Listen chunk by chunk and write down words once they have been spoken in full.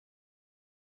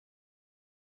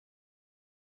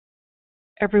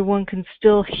everyone can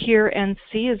still hear and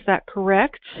see. Is that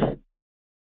correct?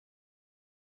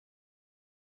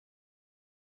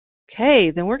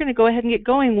 Okay, then we're going to go ahead and get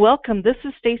going. Welcome. This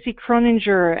is Stacy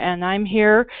Croninger, and I'm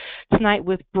here tonight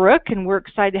with Brooke, and we're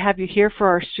excited to have you here for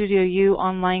our Studio U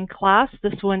online class.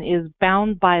 This one is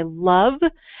Bound by Love,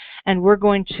 and we're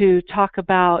going to talk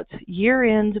about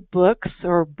year-end books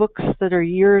or books that are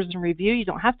years in review. You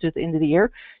don't have to at the end of the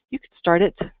year. You could start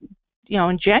it,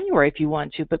 in January if you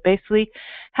want to, but basically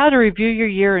how to review your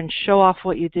year and show off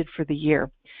what you did for the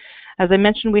year. As I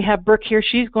mentioned, we have Brooke here.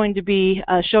 She's going to be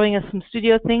showing us some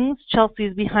studio things.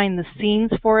 Chelsea's behind the scenes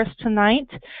for us tonight,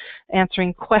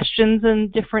 answering questions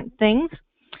and different things.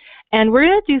 And we're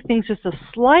going to do things just a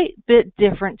slight bit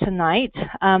different tonight.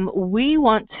 We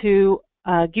want to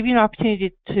give you an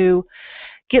opportunity to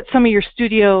get some of your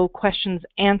studio questions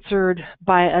answered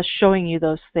by us showing you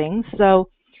those things. So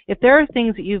if there are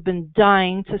things that you've been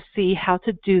dying to see how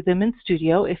to do them in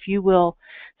studio, if you will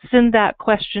send that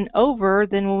question over,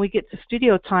 then when we get to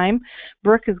studio time,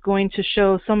 Brooke is going to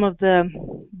show some of the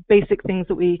basic things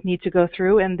that we need to go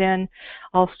through, and then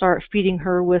I'll start feeding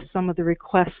her with some of the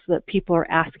requests that people are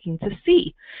asking to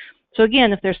see. So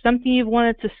again, if there's something you've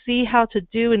wanted to see how to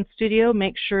do in studio,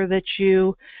 make sure that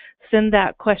you send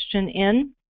that question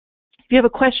in. If you have a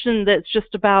question that's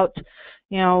just about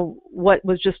what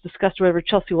was just discussed or whatever,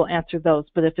 Chelsea will answer those.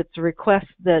 But if it's a request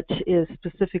that is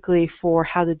specifically for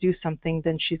how to do something,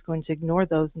 then she's going to ignore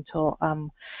those until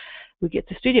we get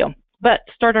to studio. But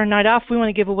to start our night off, we want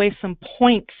to give away some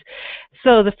points.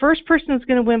 So the first person who's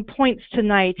going to win points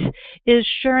tonight is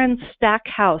Sharon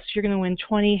Stackhouse. You're going to win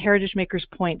 20 Heritage Makers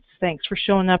points. Thanks for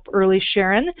showing up early,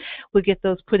 Sharon. We'll get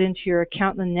those put into your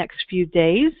account in the next few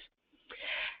days.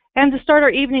 And to start our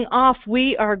evening off,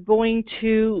 we are going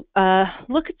to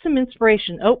look at some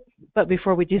inspiration. Oh, but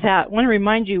before we do that, I want to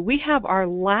remind you, we have our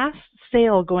last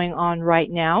sale going on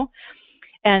right now,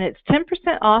 and it's 10%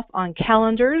 off on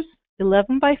calendars,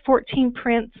 11 by 14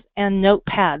 prints, and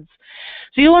notepads.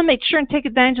 So you'll want to make sure and take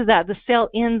advantage of that. The sale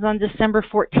ends on December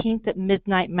 14th at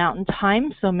midnight Mountain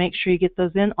Time, so make sure you get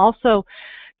those in. Also,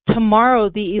 tomorrow,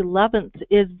 the 11th,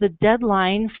 is the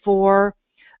deadline for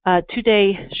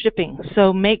two-day shipping.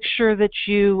 So make sure that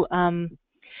you,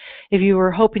 if you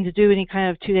were hoping to do any kind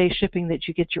of two-day shipping, that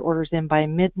you get your orders in by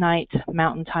midnight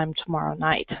Mountain Time tomorrow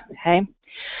night. Okay.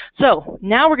 So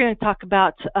now we're going to talk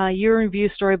about year in review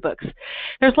storybooks.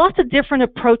 There's lots of different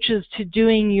approaches to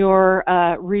doing your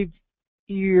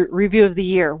review of the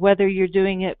year, whether you're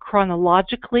doing it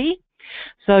chronologically.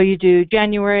 So you do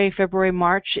January, February,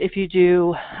 March, if you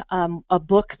do a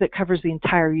book that covers the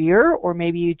entire year, or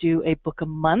maybe you do a book a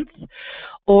month,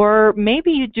 or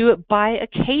maybe you do it by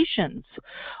occasions,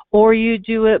 or you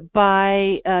do it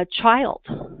by child.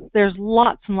 There's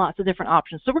lots and lots of different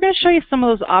options. So we're going to show you some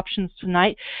of those options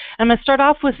tonight. I'm going to start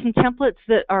off with some templates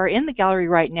that are in the gallery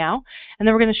right now, and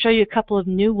then we're going to show you a couple of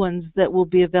new ones that will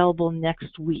be available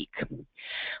next week.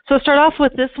 So start off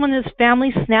with this one is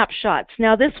Family Snapshots.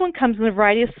 Now this one comes in a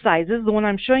variety of sizes. The one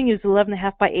I'm showing you is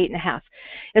 11.5 by 8.5.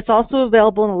 It's also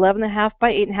available in 11.5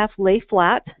 by 8.5 lay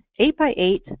flat, 8 by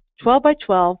 8, 12 by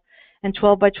 12, and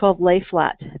 12 by 12 lay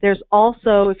flat. There's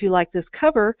also, if you like this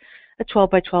cover, a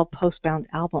 12 by 12 postbound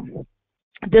album.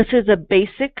 This is a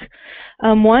basic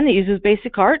one that uses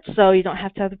basic art, so you don't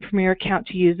have to have the Premiere account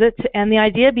to use it. And the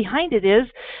idea behind it is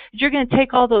you're going to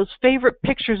take all those favorite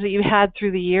pictures that you had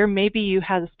through the year. Maybe you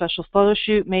had a special photo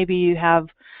shoot, maybe you have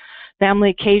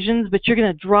family occasions, but you're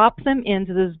going to drop them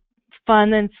into this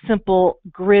fun and simple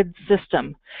grid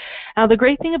system. Now the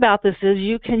great thing about this is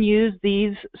you can use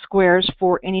these squares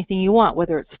for anything you want,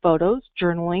 whether it's photos,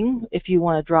 journaling, if you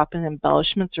want to drop in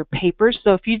embellishments or papers.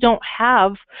 So if you don't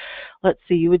have, let's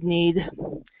see, you would need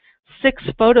 6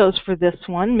 photos for this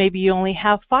one, maybe you only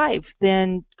have 5,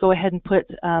 then go ahead and put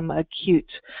a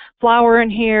cute flower in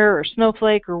here or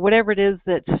snowflake or whatever it is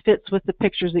that fits with the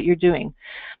pictures that you're doing.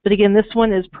 But again, this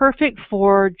one is perfect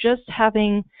for just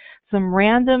having some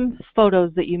random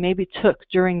photos that you maybe took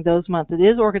during those months. It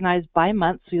is organized by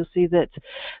month, so you'll see that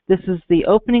this is the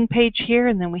opening page here,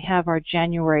 and then we have our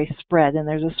January spread, and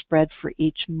there's a spread for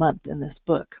each month in this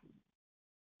book.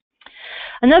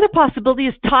 Another possibility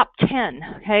is top 10.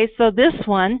 Okay, so this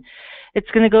one,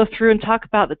 it's going to go through and talk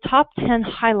about the top 10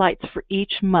 highlights for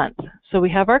each month. So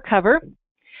we have our cover,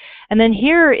 and then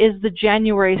here is the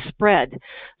January spread.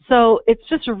 So it's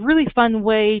just a really fun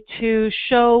way to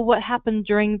show what happened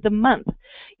during the month.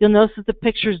 You'll notice that the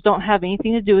pictures don't have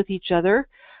anything to do with each other.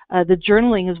 The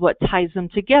journaling is what ties them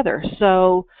together.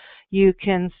 So you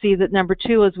can see that number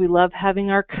 2 is we love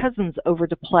having our cousins over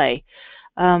to play.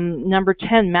 Number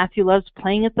 10, Matthew loves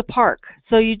playing at the park.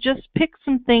 So you just pick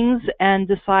some things and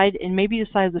decide, and maybe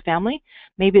decide as a family.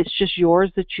 Maybe it's just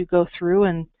yours that you go through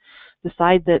and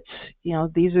decide that, you know,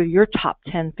 these are your top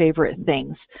 10 favorite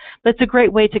things. But it's a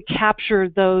great way to capture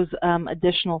those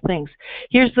additional things.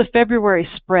 Here's the February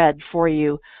spread for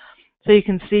you. So you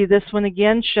can see this one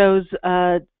again shows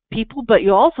people, but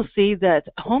you also see that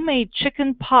homemade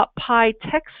chicken pot pie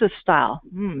Texas style.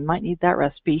 Might need that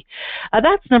recipe.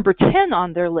 That's number 10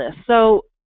 on their list. So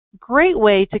great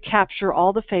way to capture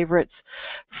all the favorites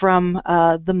from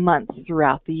the month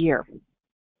throughout the year.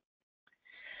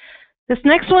 This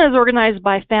next one is organized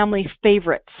by family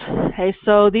favorites. Okay,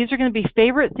 so these are going to be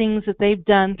favorite things that they've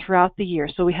done throughout the year.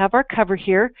 So we have our cover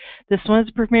here. This one is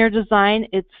a Premier design.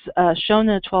 It's shown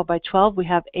in a 12 by 12. We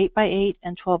have 8 by 8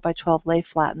 and 12 by 12 lay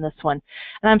flat in this one.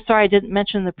 And I'm sorry I didn't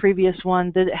mention the previous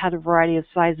one that it had a variety of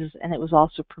sizes, and it was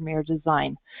also Premier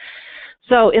design.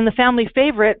 So in the family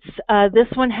favorites, this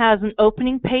one has an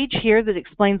opening page here that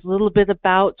explains a little bit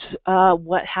about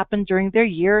what happened during their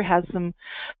year. It has some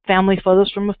family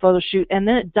photos from a photo shoot, and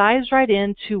then it dives right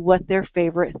into what their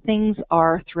favorite things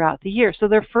are throughout the year. So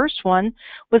their first one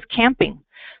was camping.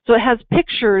 So it has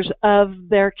pictures of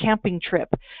their camping trip,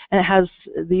 and it has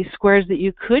these squares that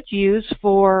you could use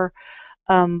for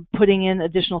putting in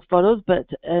additional photos, but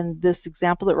in this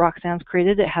example that Roxanne's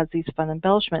created, it has these fun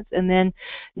embellishments. And then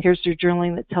here's their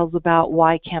journaling that tells about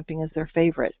why camping is their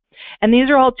favorite. And these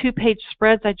are all two-page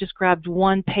spreads. I just grabbed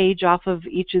one page off of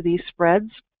each of these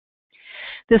spreads.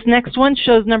 This next one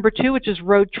shows number 2, which is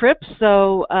road trips.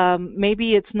 So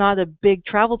maybe it's not a big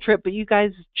travel trip, but you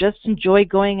guys just enjoy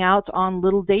going out on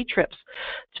little day trips.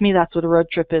 To me, that's what a road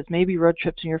trip is. Maybe road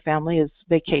trips in your family is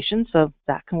vacation, so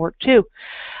that can work too.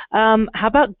 How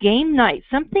about game night?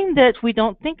 Something that we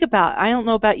don't think about. I don't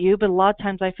know about you, but a lot of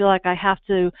times I feel like I have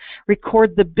to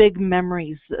record the big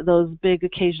memories, those big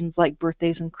occasions like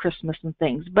birthdays and Christmas and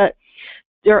things. But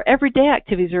their everyday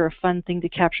activities are a fun thing to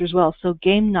capture as well. So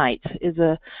game night is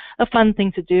a fun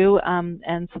thing to do,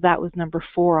 and so that was number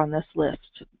 4 on this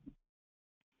list.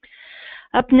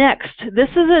 Up next, this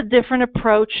is a different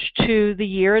approach to the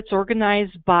year. It's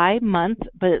organized by month,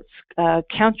 but it's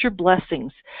count your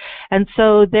blessings. And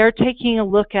so they're taking a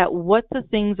look at what the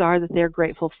things are that they're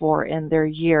grateful for in their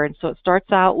year. And so it starts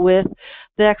out with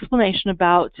the explanation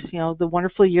about, you know, the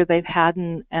wonderful year they've had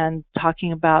and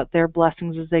talking about their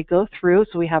blessings as they go through.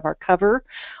 So we have our cover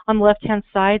on the left-hand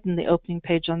side and the opening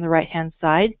page on the right-hand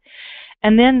side.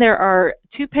 And then there are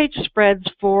 2-page spreads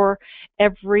for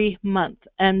every month.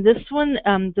 And this one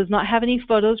does not have any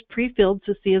photos pre-filled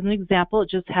to see as an example. It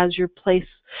just has your place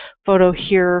photo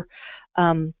here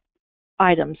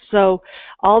items. So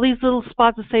all these little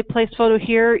spots that say place photo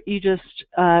here, you just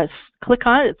click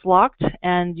on it, it's locked,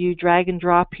 and you drag and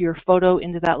drop your photo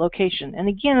into that location. And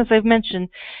again, as I've mentioned,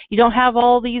 you don't have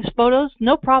all these photos,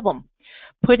 no problem.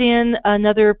 Put in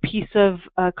another piece of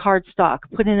cardstock,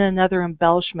 put in another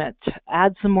embellishment,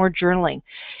 add some more journaling.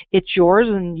 It's yours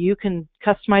and you can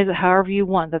customize it however you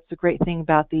want. That's the great thing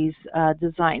about these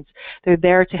designs. They're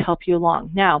there to help you along.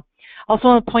 Now, I also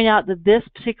want to point out that this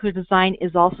particular design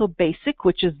is also basic,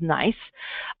 which is nice.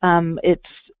 It's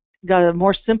got a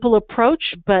more simple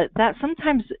approach, but that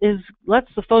sometimes lets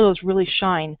the photos really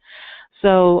shine.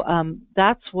 So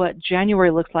that's what January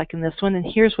looks like in this one, and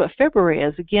here's what February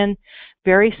is. Again,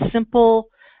 very simple,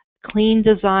 clean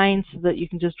design so that you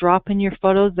can just drop in your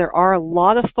photos. There are a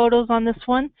lot of photos on this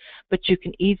one, but you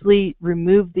can easily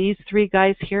remove these 3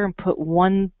 guys here and put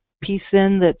one piece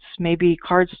in that's maybe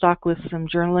cardstock with some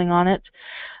journaling on it.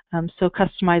 So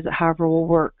customize it however will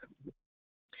work.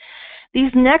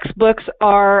 These next books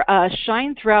are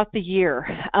Shine Throughout the Year,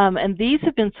 and these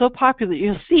have been so popular.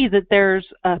 You'll see that there's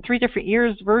 3 different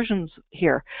years versions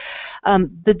here.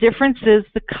 The difference is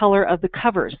the color of the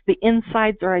covers. The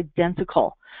insides are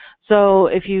identical. So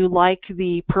if you like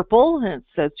the purple and it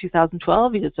says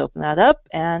 2012, you just open that up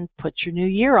and put your new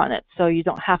year on it. So you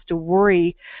don't have to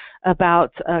worry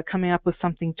about coming up with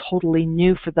something totally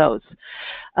new for those.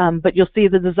 But you'll see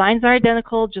the designs are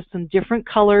identical, just some different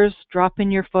colors. Drop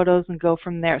in your photos and go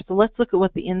from there. So let's look at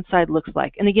what the inside looks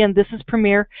like. And again, this is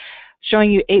Premier,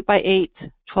 showing you 8 by 8,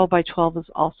 12 by 12 is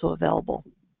also available.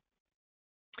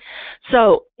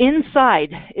 So inside,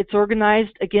 it's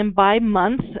organized again by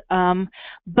month,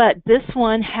 but this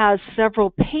one has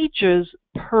several pages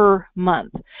per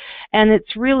month. And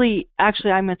it's really,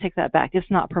 actually, I'm going to take that back. It's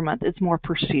not per month. It's more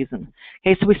per season.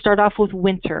 Okay, so we start off with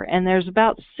winter, and there's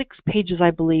about 6 pages,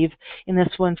 I believe, in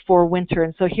this one for winter.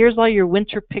 And so here's all your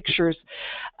winter pictures.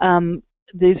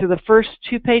 These are the first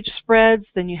 2-page spreads.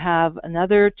 Then you have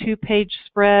another 2-page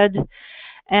spread.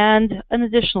 and an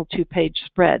additional 2-page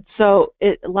spread. So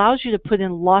it allows you to put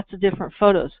in lots of different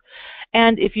photos.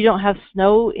 And if you don't have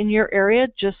snow in your area,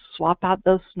 just swap out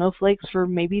those snowflakes for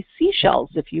maybe seashells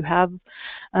if you have,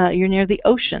 you're near the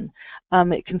ocean.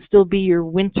 It can still be your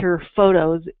winter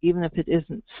photos, even if it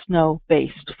isn't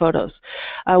snow-based photos.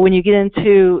 When you get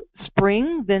into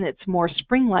spring, then it's more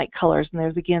spring-like colors, and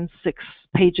there's again 6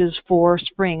 pages for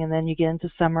spring, and then you get into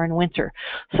summer and winter.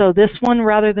 So this one,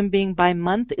 rather than being by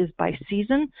month, is by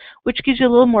season, which gives you a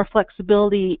little more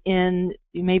flexibility in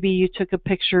maybe you took a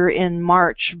picture in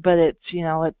March, but it's, you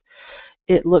know,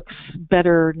 it looks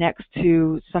better next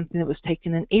to something that was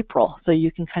taken in April. So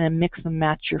you can kind of mix and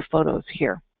match your photos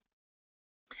here.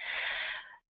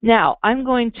 Now, I'm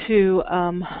going to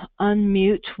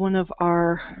unmute one of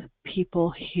our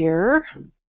people here.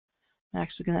 I'm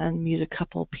actually going to unmute a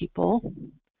couple people.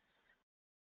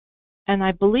 And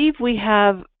I believe we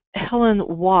have Helen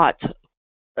Watt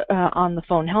on the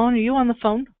phone. Helen, are you on the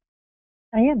phone?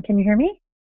 I am. Can you hear me?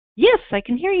 Yes, I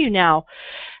can hear you now.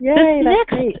 Yay, this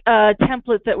that's next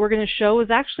template that we're going to show is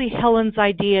actually Helen's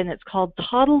idea, and it's called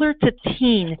Toddler to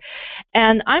Teen.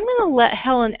 And I'm going to let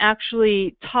Helen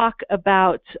actually talk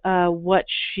about what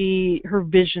her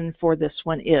vision for this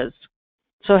one is.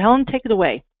 So Helen, take it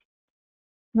away.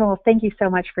 Well, thank you so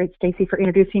much, Stacy, for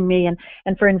introducing me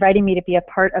and for inviting me to be a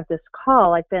part of this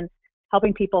call. I've been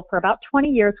helping people for about 20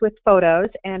 years with photos,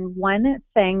 and one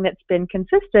thing that's been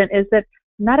consistent is that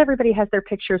not everybody has their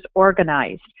pictures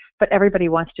organized, but everybody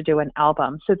wants to do an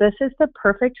album. So this is the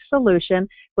perfect solution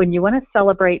when you want to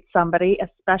celebrate somebody,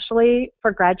 especially for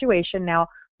graduation. Now,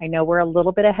 I know we're a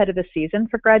little bit ahead of the season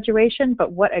for graduation,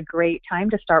 but what a great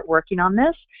time to start working on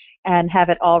this and have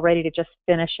it all ready to just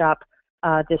finish up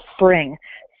this spring.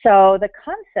 So the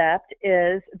concept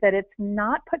is that it's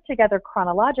not put together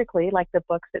chronologically like the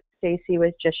books that Stacy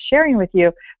was just sharing with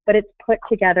you, but it's put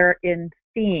together in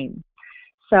theme.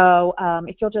 So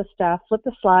if you'll just flip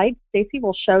the slide, Stacy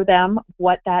will show them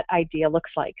what that idea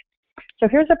looks like. So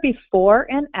here's a before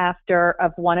and after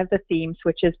of one of the themes,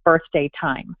 which is birthday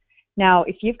time. Now,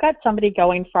 if you've got somebody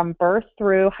going from birth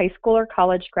through high school or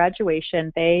college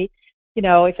graduation, they, you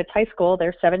know, if it's high school,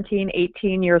 they're 17,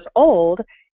 18 years old.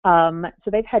 So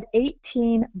they've had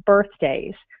 18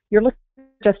 birthdays. You're looking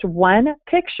at just one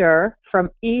picture from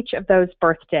each of those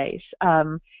birthdays.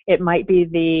 It might be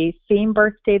the theme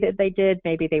birthday that they did.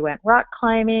 Maybe they went rock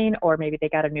climbing, or maybe they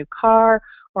got a new car,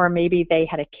 or maybe they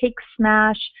had a cake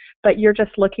smash, but you're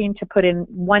just looking to put in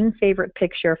one favorite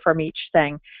picture from each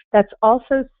thing. That's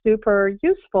also super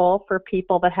useful for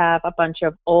people that have a bunch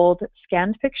of old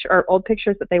scanned picture or old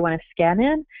pictures that they want to scan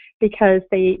in, because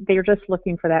they're just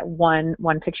looking for that one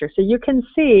picture. So you can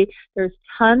see there's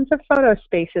tons of photo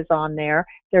spaces on there.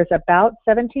 There's about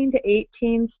 17 to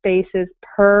 18 spaces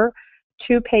per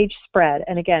 2-page spread.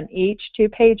 And again, each 2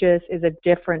 pages is a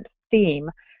different theme.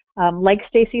 Like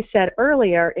Stacy said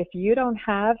earlier, if you don't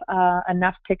have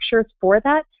enough pictures for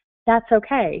that, that's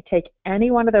okay. Take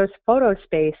any one of those photo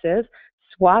spaces,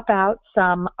 swap out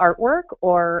some artwork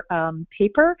or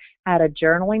paper, add a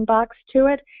journaling box to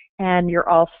it, and you're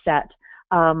all set.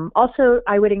 Also,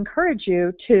 I would encourage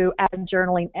you to add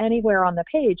journaling anywhere on the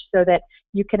page so that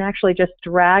you can actually just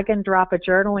drag and drop a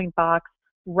journaling box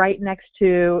right next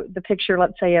to the picture,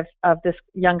 let's say, of this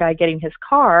young guy getting his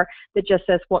car, that just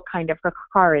says what kind of a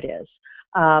car it is,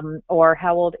 or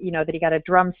how old, you know, that he got a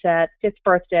drum set, 5th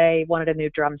birthday, wanted a new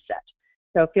drum set.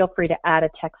 So feel free to add a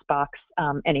text box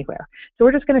anywhere. So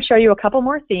we're just going to show you a couple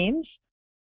more themes.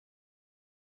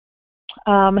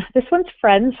 This one's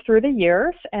friends through the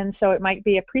years, and so it might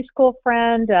be a preschool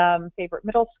friend, favorite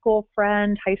middle school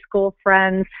friend, high school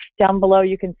friends. Down below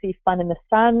you can see fun in the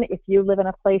sun. If you live in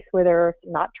a place where there's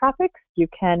not tropics, you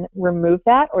can remove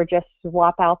that or just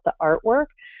swap out the artwork.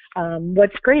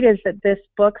 What's great is that this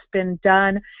book's been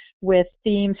done with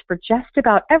themes for just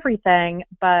about everything,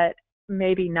 but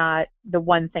maybe not the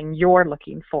one thing you're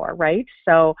looking for, right?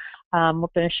 So we're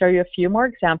going to show you a few more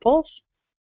examples.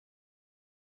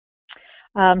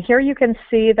 Here you can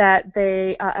see that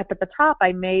they, up at the top,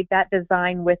 I made that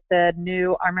design with the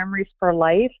new Our Memories for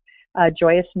Life,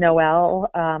 Joyous Noel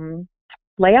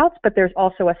layouts, but there's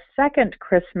also a second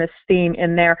Christmas theme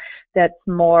in there that's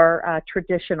more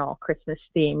traditional Christmas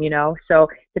theme, you know. So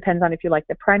depends on if you like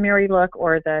the primary look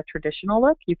or the traditional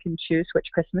look. You can choose which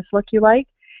Christmas look you like.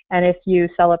 And if you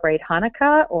celebrate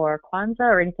Hanukkah or Kwanzaa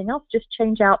or anything else, just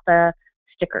change out the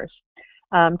stickers.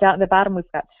 Down at the bottom,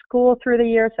 we've got school through the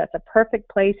year, so that's a perfect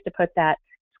place to put that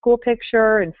school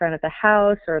picture in front of the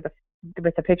house, or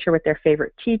with a picture with their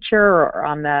favorite teacher, or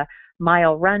on the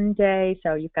mile run day.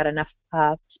 So you've got enough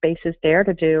spaces there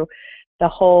to do the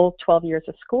whole 12 years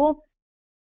of school.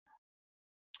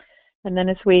 And then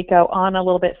as we go on a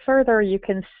little bit further, you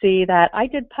can see that I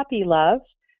did puppy love,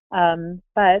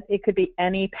 but it could be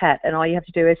any pet. And all you have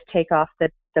to do is take off the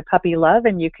puppy love,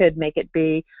 and you could make it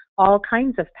be all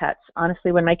kinds of pets.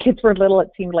 Honestly, when my kids were little, it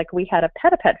seemed like we had a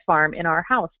pet farm in our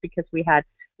house because we had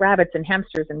rabbits and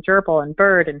hamsters and gerbil and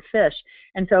bird and fish.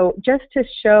 And so just to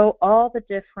show all the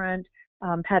different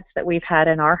pets that we've had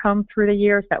in our home through the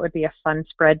years, that would be a fun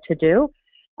spread to do.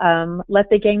 Let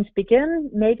the games begin.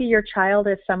 Maybe your child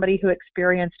is somebody who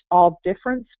experienced all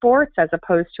different sports as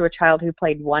opposed to a child who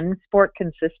played one sport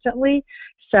consistently.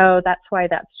 So that's why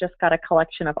that's just got a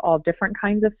collection of all different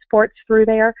kinds of sports through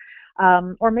there.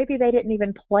 Or maybe they didn't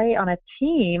even play on a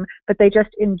team, but they just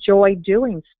enjoy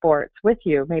doing sports with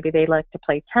you. Maybe they like to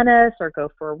play tennis or go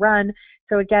for a run.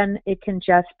 So again, it can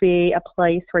just be a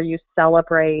place where you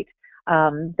celebrate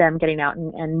them getting out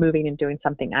and moving and doing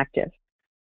something active.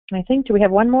 I think, do we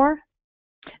have one more?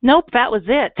 Nope, that was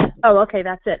it. Oh, okay,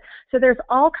 that's it. So there's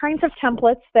all kinds of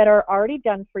templates that are already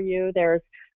done for you. There's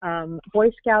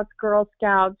Boy Scouts, Girl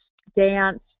Scouts,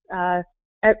 dance,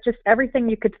 just everything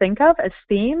you could think of as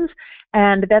themes,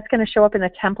 and that's going to show up in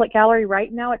the template gallery.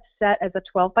 Right now it's set as a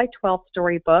 12 by 12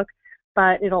 storybook,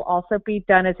 but it'll also be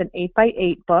done as an 8 by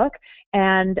 8 book,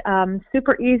 and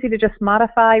super easy to just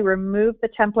modify, remove the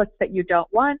templates that you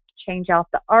don't want, change out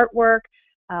the artwork,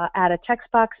 add a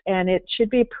text box, and it should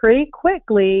be pretty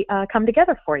quickly come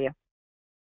together for you.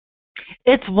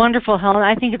 It's wonderful, Helen.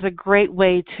 I think it's a great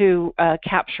way to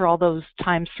capture all those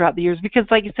times throughout the years because,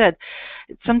 like you said,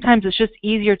 sometimes it's just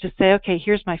easier to say, okay,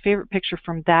 here's my favorite picture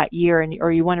from that year,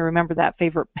 or you want to remember that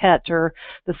favorite pet or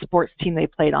the sports team they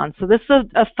played on. So this is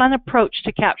a fun approach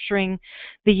to capturing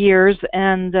the years,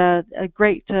 and a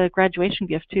great graduation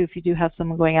gift, too, if you do have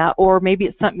someone going out. Or maybe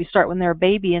it's something you start when they're a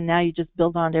baby, and now you just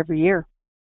build on it every year.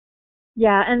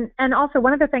 Yeah, and also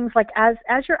one of the things, like as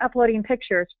you're uploading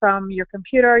pictures from your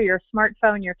computer, your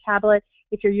smartphone, your tablet,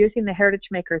 if you're using the Heritage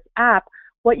Makers app,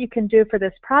 what you can do for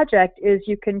this project is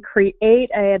you can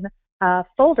create a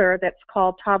folder that's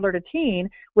called Toddler to Teen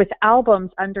with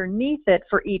albums underneath it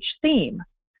for each theme,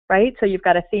 right? So you've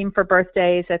got a theme for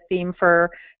birthdays, a theme for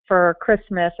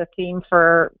Christmas, a theme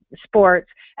for sports,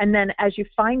 and then as you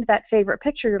find that favorite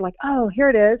picture, you're like, oh, here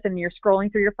it is, and you're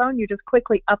scrolling through your phone, you just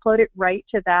quickly upload it right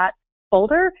to that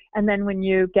folder, and then when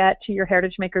you get to your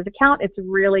Heritage Makers account, it's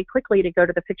really quickly to go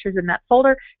to the pictures in that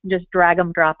folder and just drag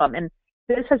them, drop them. And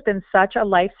this has been such a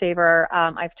lifesaver.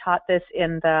 I've taught this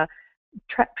in the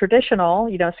traditional,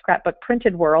 scrapbook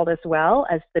printed world as well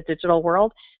as the digital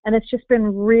world, and it's just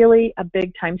been really a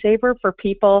big time saver for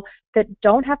people that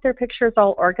don't have their pictures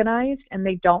all organized and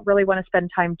they don't really want to spend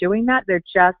time doing that. They're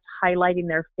just highlighting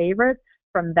their favorites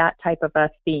from that type of a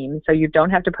theme. So you don't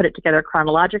have to put it together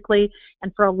chronologically.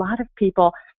 And for a lot of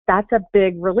people, that's a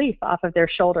big relief off of their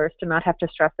shoulders to not have to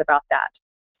stress about that.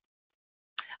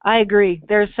 I agree.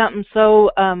 There's something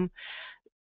so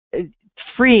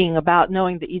freeing about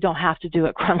knowing that you don't have to do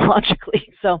it chronologically.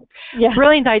 So yeah.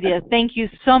 Brilliant idea. Thank you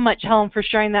so much, Helen, for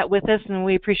sharing that with us. And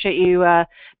we appreciate you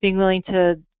being willing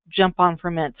to jump on for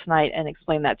a minute tonight and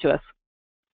explain that to us.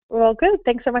 Well, good.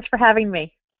 Thanks so much for having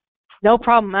me. No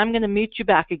problem. I'm going to mute you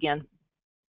back again.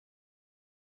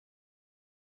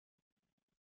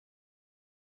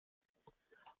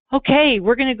 Okay,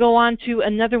 we're going to go on to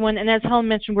another one, and as Helen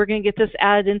mentioned, we're going to get this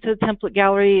added into the template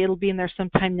gallery. It'll be in there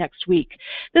sometime next week.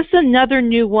 This is another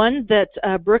new one that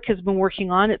Brooke has been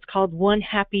working on. It's called One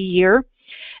Happy Year,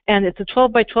 and it's a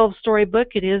 12 by 12 storybook.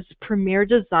 It is Premier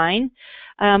Design,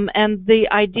 and the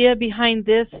idea behind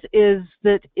this is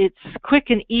that it's quick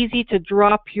and easy to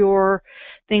drop your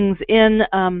things in.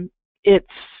 It's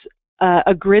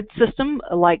a grid system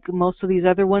like most of these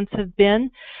other ones have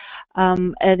been.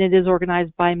 And it is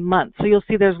organized by month. So you'll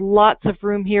see there's lots of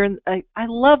room here. And I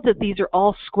love that these are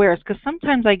all squares because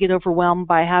sometimes I get overwhelmed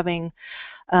by having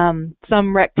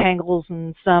some rectangles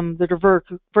and some that are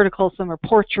vertical, some are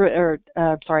portrait, or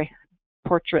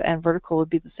portrait and vertical would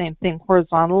be the same thing,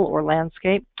 horizontal or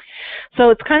landscape. So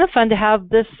it's kind of fun to have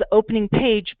this opening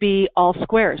page be all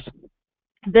squares.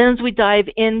 Then as we dive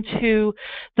into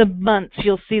the months,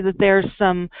 you'll see that there's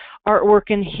some artwork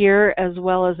in here as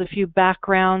well as a few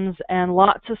backgrounds and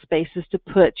lots of spaces to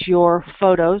put your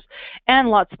photos and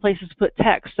lots of places to put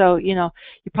text. So, you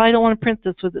probably don't want to print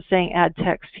this with it saying add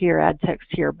text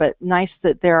here, but nice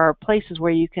that there are places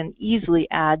where you can easily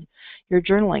add your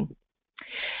journaling.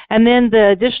 And then the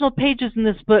additional pages in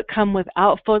this book come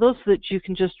without photos so that you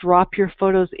can just drop your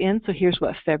photos in. So here's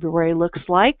what February looks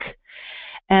like.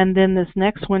 And then this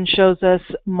next one shows us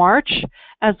March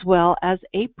as well as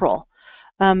April.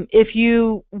 If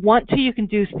you want to, you can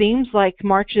do themes like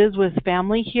March is with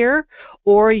family here,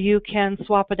 or you can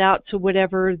swap it out to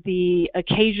whatever the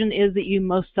occasion is that you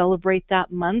most celebrate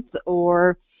that month,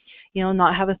 or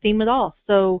not have a theme at all.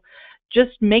 So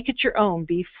just make it your own.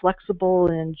 Be flexible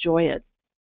and enjoy it.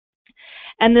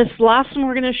 And this last one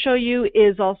we're going to show you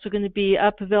is also going to be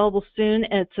available soon.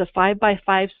 It's a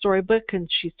 5x5 storybook, and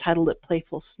she's titled it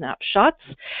Playful Snapshots.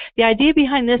 The idea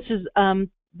behind this is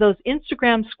those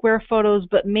Instagram square photos,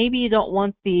 but maybe you don't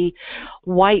want the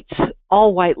white,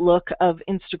 all white look of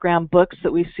Instagram books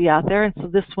that we see out there, and so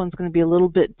this one's going to be a little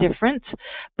bit different,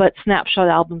 but Snapshot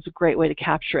Album's a great way to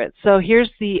capture it. So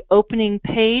here's the opening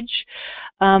page.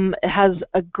 It has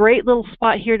a great little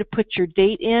spot here to put your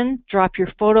date in, drop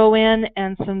your photo in,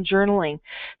 and some journaling.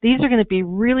 These are going to be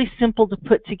really simple to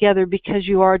put together because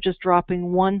you are just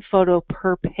dropping one photo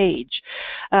per page.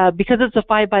 Because it's a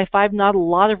 5x5, not a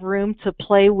lot of room to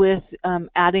play with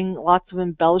adding lots of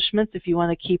embellishments. If you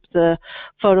want to keep the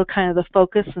photo kind of the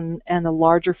focus and a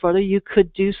larger photo, you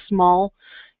could do small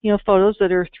photos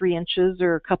that are 3 inches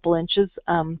or a couple inches.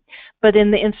 But in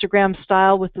the Instagram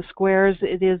style with the squares,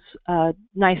 it is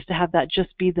nice to have that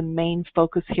just be the main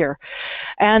focus here.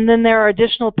 And then there are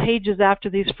additional pages after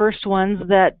these first ones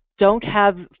that don't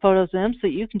have photos in them, so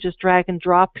you can just drag and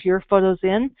drop your photos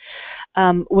in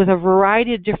with a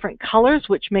variety of different colors,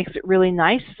 which makes it really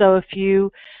nice. So if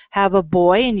you have a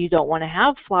boy and you don't want to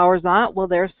have flowers on it, well,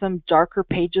 there's some darker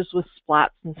pages with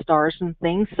splats and stars and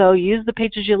things. So use the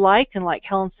pages you like, and like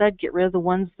Helen said, get rid of the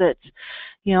ones that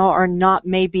are not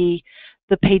maybe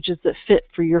the pages that fit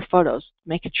for your photos.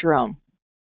 Make it your own.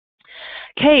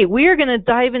 Okay, we are going to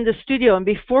dive into Studio, and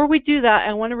before we do that,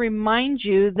 I want to remind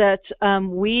you that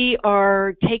we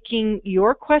are taking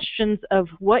your questions of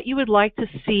what you would like to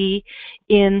see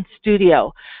in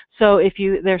Studio. So if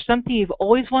there's something you've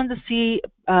always wanted to see,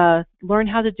 learn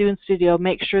how to do in Studio,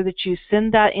 make sure that you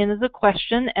send that in as a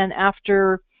question, and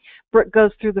after Brooke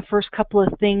goes through the first couple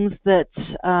of things that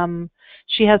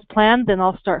she has planned, then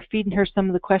I'll start feeding her some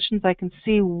of the questions. I can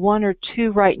see 1 or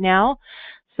 2 right now.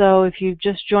 So if you've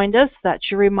just joined us, that's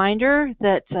your reminder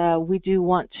that we do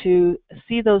want to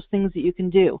see those things that you can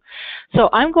do. So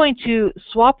I'm going to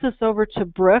swap this over to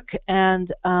Brooke,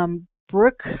 and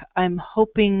Brooke, I'm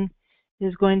hoping,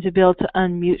 is going to be able to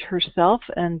unmute herself.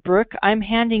 And Brooke, I'm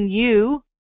handing you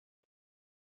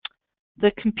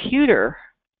the computer.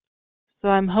 So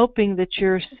I'm hoping that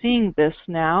you're seeing this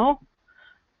now.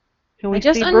 Can we I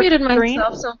just see unmuted Brooke's screen?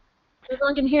 myself so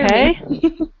everyone can hear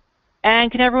me.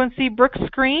 And can everyone see Brooke's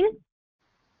screen?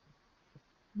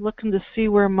 Looking to see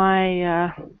where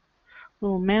my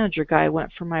little manager guy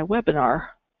went for my webinar.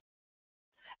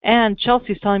 And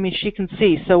Chelsea's telling me she can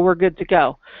see, so we're good to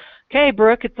go. Okay,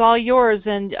 Brooke, it's all yours,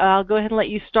 and I'll go ahead and let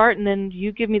you start, and then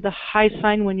you give me the high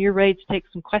sign when you're ready to take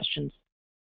some questions.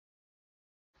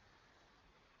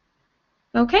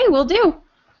 Okay, will do.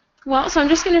 Well, so I'm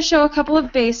just going to show a couple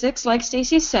of basics, like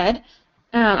Stacy said.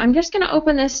 I'm just going to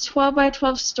open this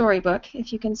 12x12 storybook,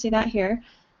 if you can see that here,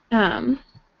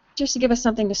 just to give us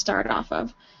something to start off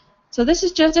of. So this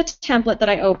is just a template that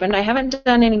I opened. I haven't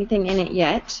done anything in it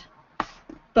yet,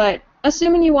 but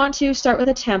assuming you want to start with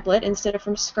a template instead of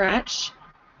from scratch,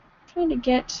 I'm trying to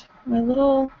get my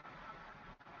little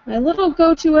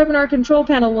GoToWebinar control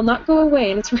panel will not go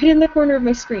away, and it's right in the corner of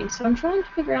my screen, so I'm trying to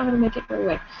figure out how to make it go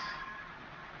away.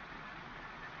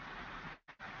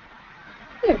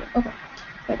 There we go. Okay.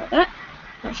 Sorry about that.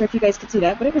 Not sure if you guys could see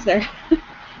that, but it was there.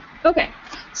 Okay.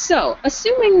 So,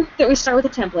 assuming that we start with a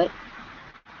template,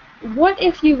 what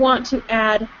if you want to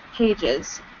add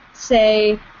pages?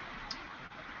 Say,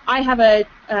 I have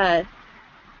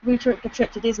we took a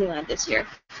trip to Disneyland this year,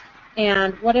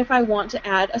 and what if I want to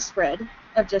add a spread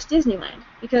of just Disneyland?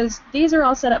 Because these are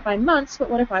all set up by months, but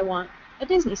what if I want a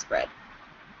Disney spread?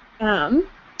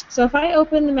 So if I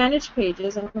open the Manage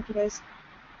Pages, I don't know if you guys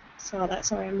saw that.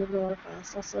 Sorry, I'm moving a little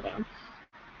fast. I'll slow down.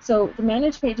 So the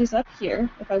Manage Pages up here,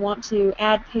 if I want to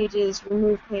add pages,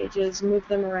 remove pages, move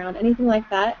them around, anything like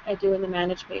that, I do in the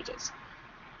Manage Pages.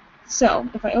 So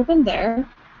if I open there,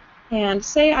 and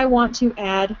say I want to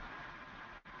add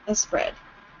a spread.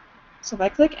 So if I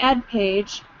click Add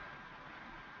Page,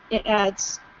 it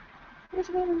adds,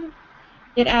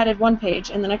 it added 1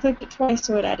 page, and then I clicked it twice,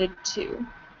 so it added 2.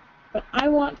 But I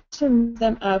want to move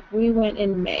them up. We went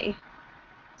in May.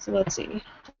 So let's see,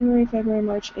 January, February,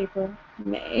 March, April,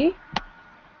 May.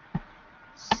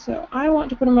 So I want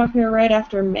to put them up here right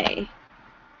after May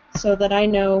so that I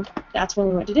know that's when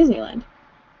we went to Disneyland.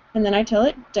 And then I tell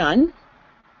it Done.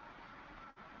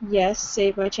 Yes,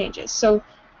 save my changes. So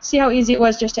see how easy it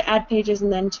was just to add pages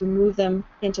and then to move them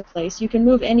into place. You can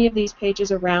move any of these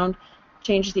pages around,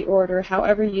 change the order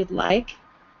however you'd like.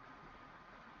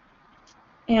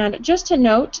 And just to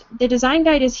note, the design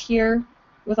guide is here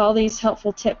with all these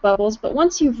helpful tip bubbles, but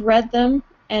once you've read them,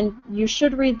 and you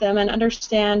should read them and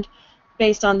understand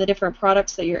based on the different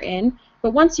products that you're in,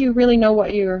 but once you really know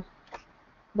what you're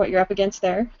up against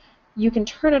there, you can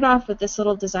turn it off with this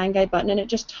little design guide button, and it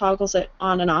just toggles it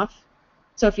on and off.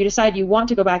 So if you decide you want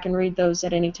to go back and read those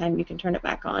at any time, you can turn it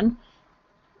back on.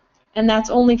 And that's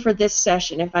only for this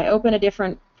session. If I open a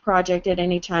different project at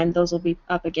any time, those will be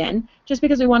up again, just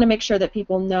because we want to make sure that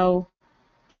people know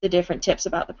the different tips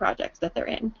about the projects that they're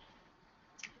in.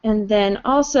 And then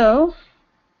also,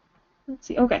 let's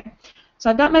see, okay, so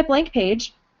I've got my blank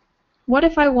page. What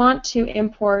if I want to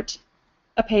import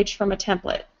a page from a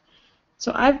template?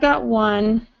 So I've got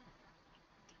one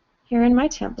here in my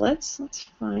templates. Let's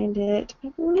find it. I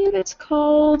believe it's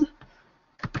called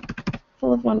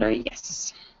Full of Wonder,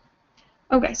 yes.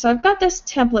 Okay, so I've got this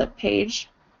template page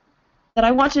that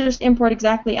I want to just import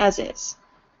exactly as is.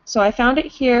 So I found it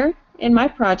here in my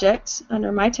projects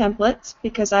under my templates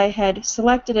because I had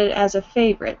selected it as a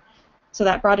favorite. So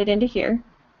that brought it into here.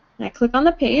 And I click on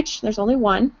the page, there's only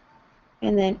one,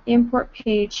 and then import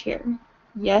page here.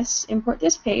 Yes, import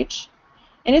this page.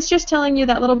 And it's just telling you,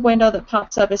 that little window that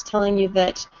pops up is telling you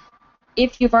that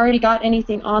if you've already got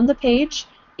anything on the page,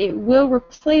 it will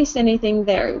replace anything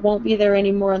there. It won't be there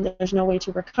anymore, and there's no way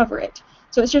to recover it.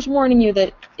 So it's just warning you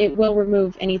that it will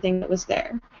remove anything that was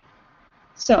there.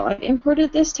 So I've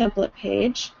imported this template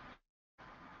page,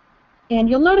 and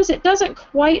you'll notice it doesn't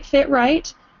quite fit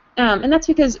right, and that's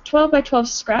because 12 by 12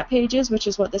 scrap pages, which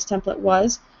is what this template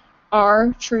was,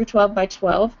 are true 12 by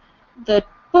 12. The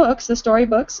books, the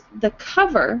storybooks, the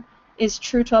cover is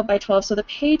true 12 by 12, so the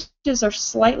pages are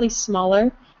slightly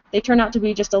smaller. They turn out to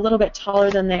be just a little bit taller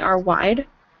than they are wide.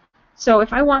 So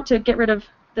if I want to get rid of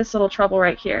this little trouble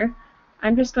right here,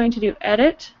 I'm just going to do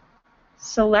Edit,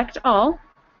 Select All,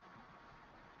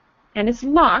 and it's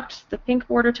locked. The pink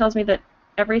border tells me that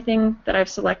everything that I've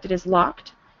selected is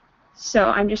locked. So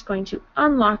I'm just going to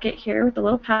unlock it here with the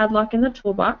little padlock in the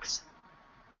toolbox.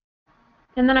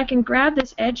 And then I can grab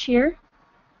this edge here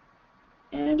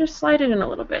and just slide it in a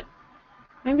little bit.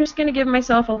 I'm just going to give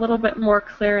myself a little bit more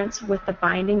clearance with the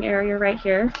binding area right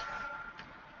here.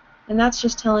 And that's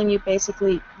just telling you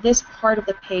basically this part of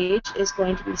the page is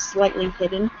going to be slightly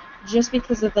hidden just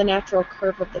because of the natural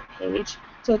curve of the page.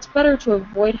 So it's better to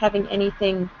avoid having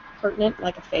anything pertinent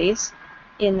like a face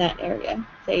in that area.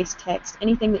 Face, text,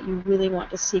 anything that you really want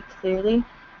to see clearly,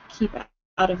 keep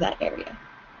out of that area.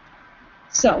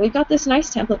 So we've got this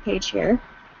nice template page here,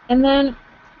 and then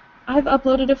I've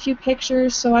uploaded a few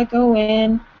pictures, so I go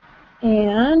in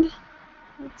and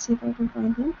let's see if I can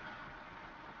find them.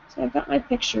 So I've got my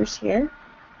pictures here,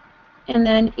 and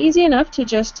then easy enough to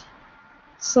just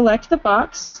select the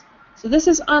box. So this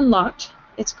is unlocked,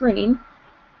 it's green,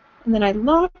 and then I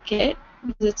lock it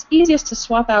because it's easiest to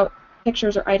swap out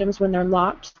pictures or items when they're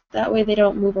locked. That way they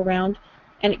don't move around,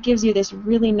 and it gives you this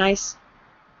really nice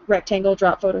rectangle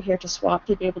drop photo here to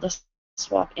be able to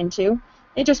swap into.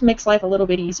 It just makes life a little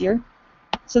bit easier.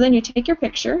 So then you take your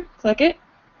picture, click it,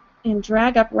 and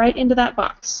drag up right into that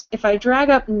box. If I drag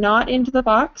up not into the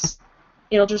box,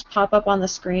 it'll just pop up on the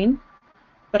screen,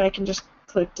 but I can just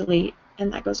click delete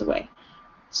and that goes away.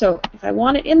 So if I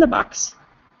want it in the box,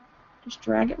 just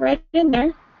drag it right in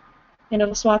there and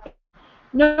it'll swap it.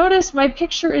 Notice my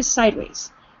picture is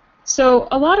sideways. So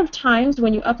a lot of times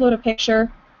when you upload a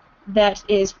picture that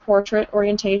is portrait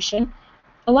orientation,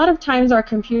 a lot of times our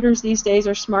computers these days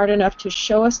are smart enough to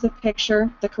show us the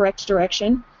picture the correct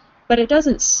direction, but it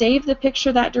doesn't save the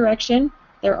picture that direction.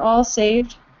 They're all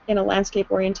saved in a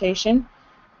landscape orientation.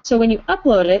 So when you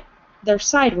upload it, they're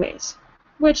sideways,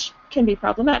 which can be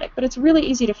problematic, but it's really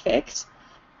easy to fix.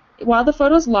 While the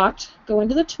photo's locked, go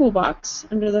into the toolbox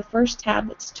under the first tab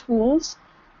that's Tools,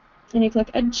 and you click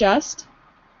Adjust,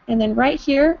 and then right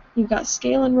here you've got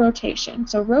Scale and Rotation.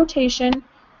 So rotation,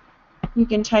 you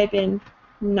can type in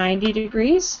 90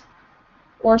 degrees,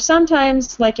 or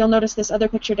sometimes, like you'll notice this other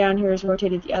picture down here is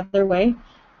rotated the other way.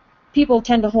 People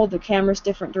tend to hold the cameras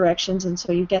different directions, and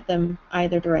so you get them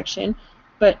either direction.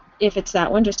 But if it's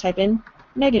that one, just type in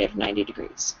 -90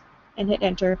 degrees and hit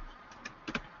Enter,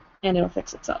 and it'll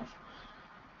fix itself.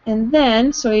 And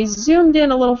then, so he zoomed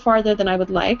in a little farther than I would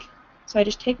like, so I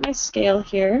just take my scale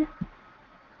here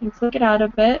and click it out a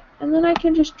bit, and then I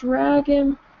can just drag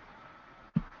him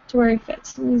to where he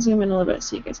fits. Let me zoom in a little bit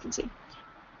so you guys can see.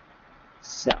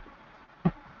 So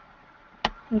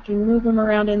I can move him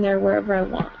around in there wherever I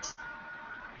want.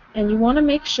 And you want to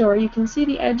make sure, you can see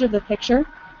the edge of the picture,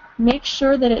 make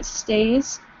sure that it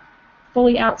stays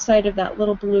fully outside of that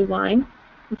little blue line.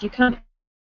 If you come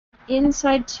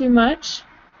inside too much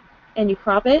and you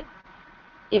crop it,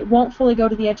 it won't fully go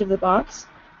to the edge of the box.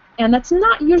 And that's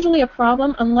not usually a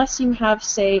problem unless you have,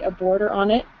 say, a border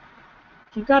on it.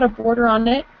 If you've got a border on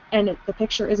it and the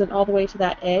picture isn't all the way to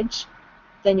that edge,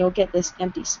 then you'll get this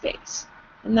empty space.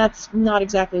 And that's not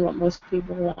exactly what most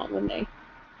people want when they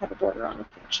have a border on a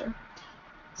picture.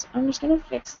 So I'm just going to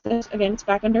fix this. Again, it's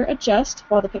back under Adjust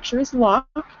while the picture is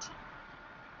locked.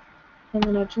 And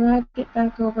then I drag it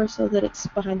back over so that it's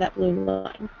behind that blue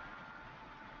line.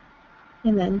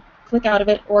 And then click out of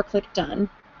it or click Done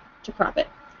to crop it.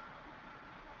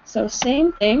 So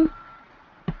same thing.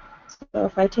 So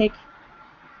if I take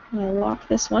and I lock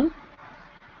this one,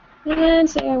 and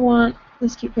say I want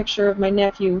this cute picture of my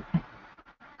nephew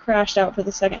crashed out for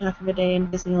the second half of a day in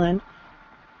Disneyland,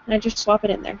 and I just swap it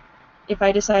in there. If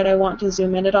I decide I want to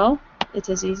zoom in at all, it's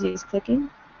as easy as clicking,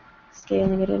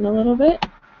 scaling it in a little bit,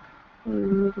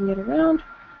 moving it around,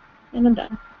 and I'm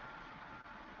done.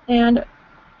 And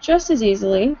just as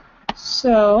easily,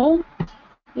 so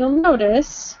you'll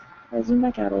notice, if I zoom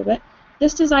back out a little bit,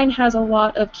 this design has a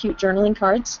lot of cute journaling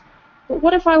cards. But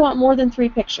what if I want more than 3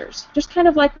 pictures? Just kind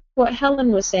of like what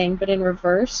Helen was saying, but in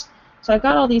reverse. So I've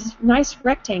got all these nice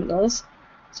rectangles.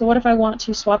 So what if I want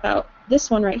to swap out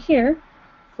this one right here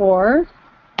for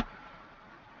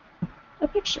a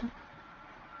picture?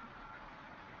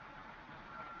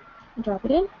 Drop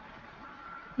it in.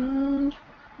 And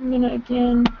I'm going to,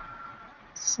 again,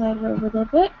 slide it over a little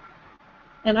bit.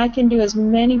 And I can do as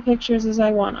many pictures as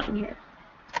I want on here.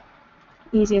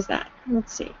 Easy as that.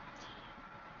 Let's see.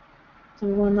 So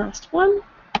one last one.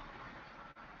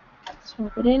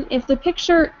 Swap it in. If the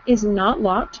picture is not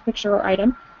locked, picture or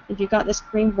item, if you've got this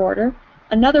green border,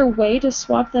 another way to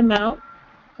swap them out,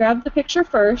 grab the picture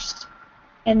first,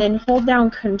 and then hold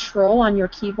down Control on your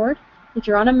keyboard. If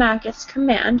you're on a Mac, it's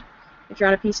Command. If you're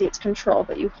on a PC, it's Control.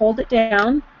 But you hold it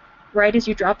down right as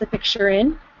you drop the picture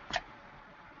in.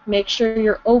 Make sure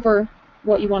you're over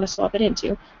what you want to swap it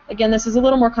into. Again, this is a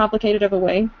little more complicated of a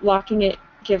way. Locking it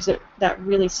gives it that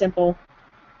really simple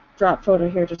drop photo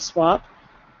here to swap.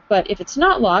 But if it's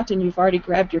not locked and you've already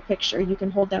grabbed your picture, you can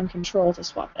hold down Control to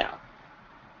swap it out.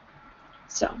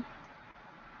 So,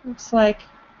 looks like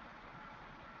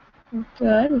we're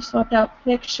good. We swapped out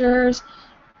pictures.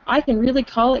 I can really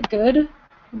call it good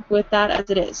with that as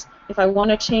it is. If I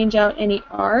want to change out any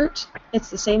art, it's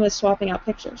the same as swapping out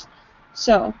pictures.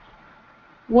 So,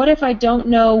 what if I don't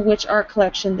know which art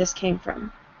collection this came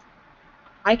from?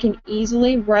 I can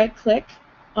easily right-click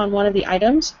on one of the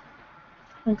items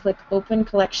and click Open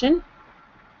Collection.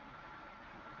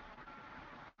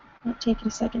 Might take it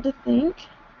a second to think,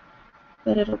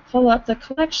 but it'll pull up the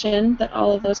collection that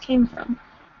all of those came from.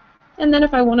 And then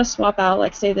if I want to swap out,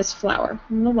 like say this flower,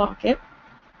 I'm going to lock it.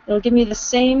 It'll give me the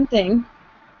same thing.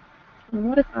 And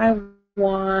what if I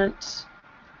want,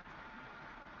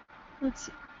 let's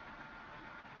see.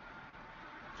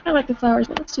 I like the flowers,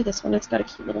 but let's do this one. It's got a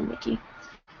cute little Mickey.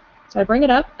 So I bring it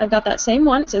up. I've got that same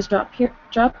one. It says drop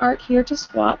art here to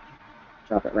swap.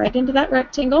 Drop it right into that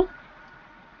rectangle,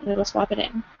 and it'll swap it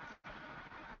in.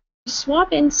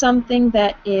 Swap in something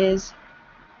that is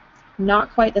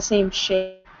not quite the same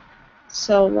shape.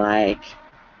 So like,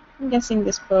 I'm guessing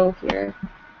this bow here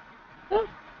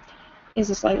is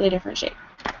a slightly different shape.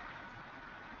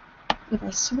 If I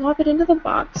swap it into the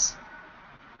box,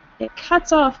 it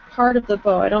cuts off part of the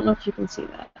bow. I don't know if you can see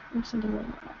that. I'm just going to do a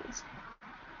little more obvious.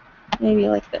 Maybe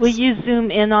like this. Will you zoom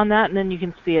in on that and then you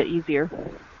can see it easier?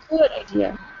 Good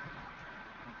idea.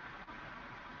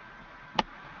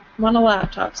 I'm on a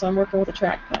laptop, so I'm working with a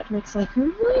trackpad. It makes life a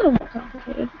little more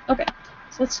complicated. Okay,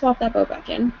 so let's swap that bow back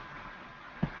in.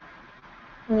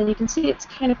 And then you can see it's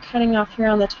kind of cutting off here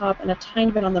on the top and a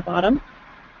tiny bit on the bottom.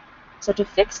 So to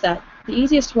fix that, the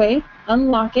easiest way,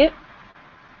 unlock it,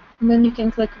 and then you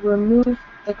can click Remove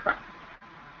the Crop.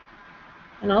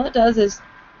 And all it does is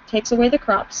takes away the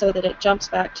crop so that it jumps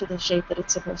back to the shape that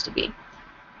it's supposed to be.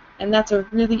 And that's a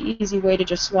really easy way to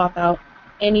just swap out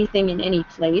anything in any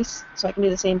place. So I can do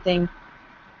the same thing.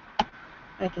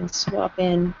 I can swap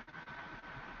in,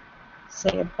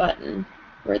 say, a button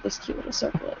where this cute little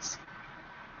circle is.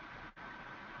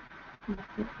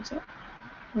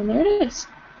 And there it is.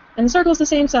 And the circle's the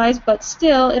same size, but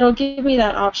still it'll give me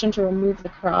that option to remove the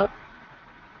crop.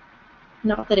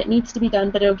 Not that it needs to be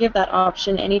done, but it'll give that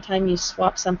option anytime you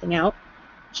swap something out,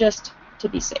 just to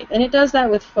be safe. And it does that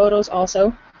with photos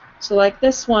also. So like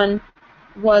this one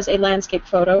was a landscape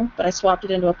photo, but I swapped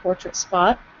it into a portrait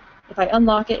spot. If I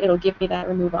unlock it, it'll give me that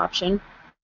remove option.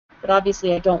 But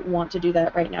obviously I don't want to do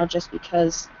that right now just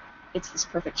because it's this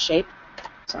perfect shape.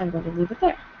 So I'm going to leave it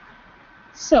there.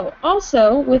 So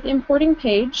also with importing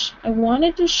page, I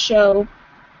wanted to show,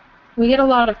 we get a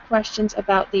lot of questions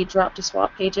about the drop to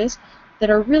swap pages. that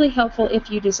are really helpful if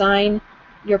you design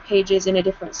your pages in a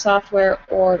different software,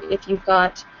 or if you've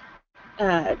got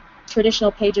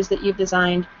traditional pages that you've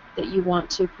designed that you want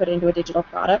to put into a digital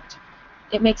product.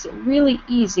 It makes it really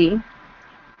easy.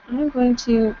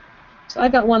 So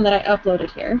I've got one that I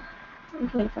uploaded here. Let me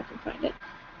see if I can find it.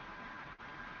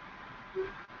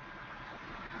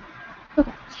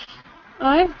 Okay.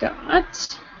 I've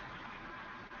got,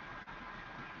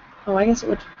 I guess it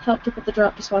would help to put the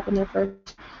drop to swap in there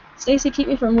first. Stacy, keep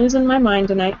me from losing my mind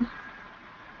tonight.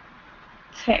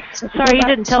 Okay, so sorry, you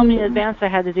didn't tell me in advance I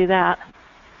had to do that.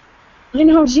 I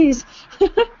know, geez.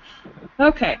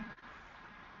 Okay.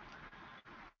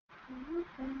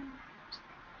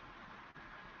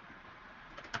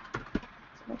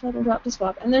 So I'll tell drop to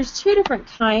swap. And there's two different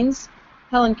kinds.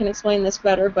 Helen can explain this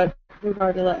better, but we've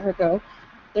already let her go.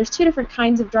 There's two different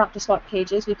kinds of drop to swap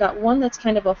pages. We've got one that's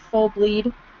kind of a full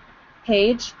bleed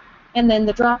page, and then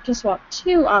the drop to swap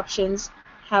 2 options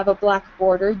have a black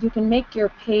border. You can make your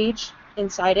page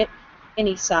inside it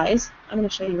any size. I'm going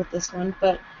to show you with this one,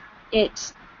 but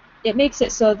it makes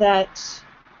it so that,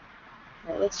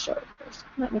 all right, let's show it first.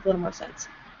 That makes a little more sense.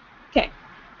 Okay,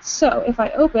 so if I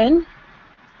open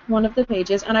one of the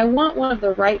pages, and I want one of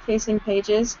the right-facing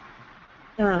pages,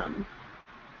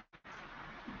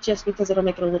 just because it'll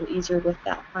make it a little easier with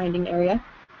that binding area.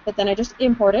 But then I just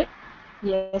import it.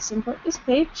 Yes, import this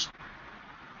page.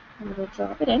 And we'll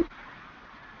drop it in.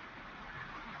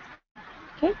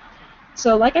 Okay.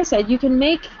 So like I said, you can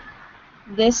make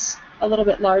this a little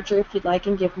bit larger if you'd like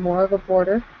and give more of a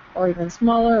border, or even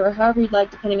smaller, or however you'd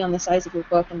like, depending on the size of your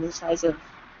book and the size of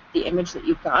the image that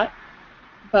you've got.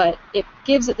 But it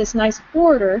gives it this nice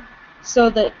border so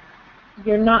that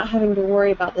you're not having to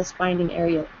worry about this binding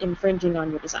area infringing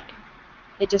on your design.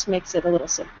 It just makes it a little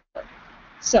simpler.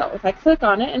 So if I click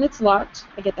on it and it's locked,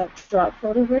 I get that drop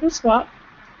folder here to swap,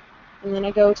 and then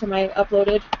I go to my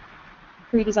uploaded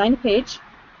pre-designed page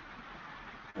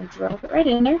and drop it right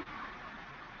in there,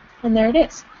 and there it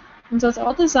is. And so it's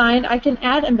all designed. I can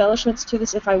add embellishments to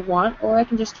this if I want, or I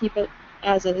can just keep it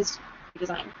as is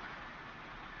pre-designed.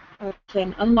 I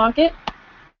can unlock it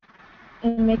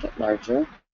and make it larger.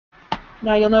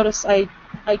 Now you'll notice I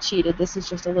cheated. This is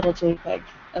just a little JPEG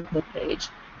of the page.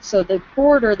 So the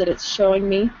border that it's showing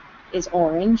me is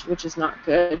orange, which is not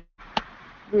good.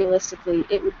 Realistically,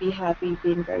 it would be happy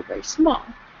being very, very small.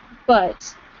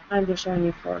 But I'm just showing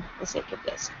you for the sake of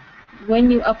this. When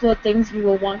you upload things, you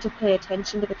will want to pay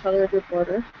attention to the color of your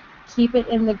border. Keep it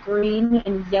in the green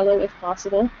and yellow if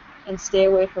possible, and stay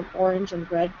away from orange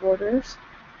and red borders,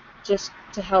 just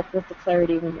to help with the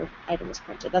clarity when your item is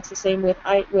printed. That's the same with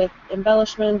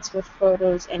embellishments, with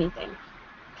photos, anything.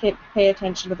 Pay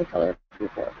attention to the color of your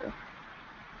border.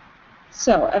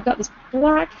 So I've got this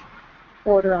black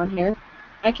border on here.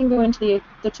 I can go into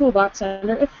the toolbox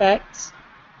under Effects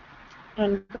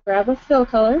and grab a fill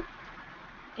color,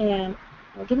 and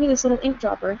it'll give me this little ink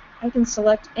dropper. I can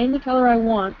select any color I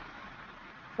want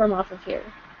from off of here.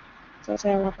 So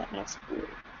say I want that nice blue.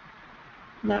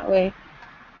 And that way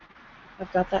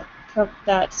I've got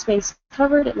that space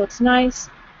covered. It looks nice.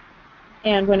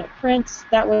 And when it prints,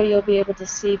 that way you'll be able to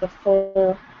see the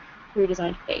full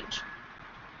pre-designed page.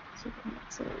 So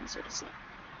that's a little easier to see.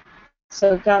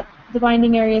 So got the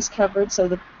binding areas covered,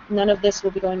 so none of this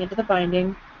will be going into the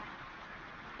binding.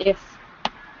 If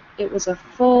it was a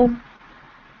full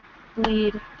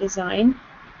bleed design,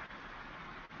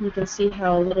 you can see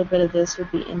how a little bit of this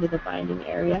would be into the binding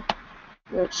area,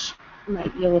 which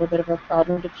might be a little bit of a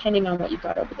problem depending on what you've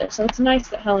got over there. So it's nice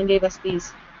that Helen gave us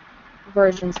these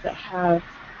versions that have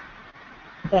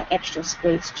that extra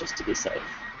space just to be safe.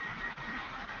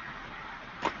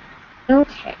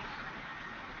 Okay.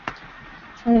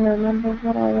 Trying to remember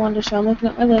what I wanted to show. I'm looking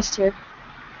at my list here.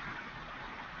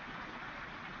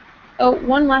 Oh,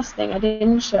 one last thing I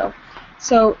didn't show.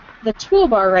 So the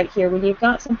toolbar right here, when you've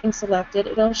got something selected,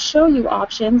 it'll show you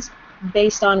options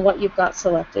based on what you've got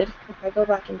selected. If I go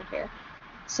back into here.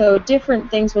 So different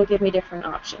things will give me different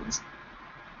options.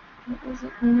 What is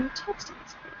it in text on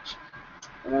this page?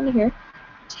 Go down to here.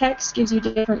 Text gives you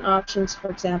different options, for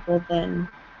example, than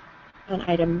an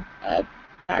item,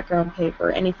 background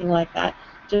paper, anything like that,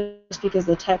 just because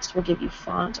the text will give you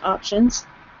font options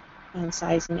and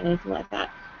sizing and anything like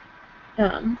that.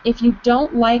 If you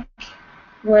don't like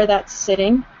where that's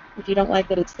sitting, if you don't like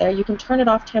that it's there, you can turn it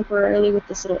off temporarily with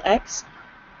this little X,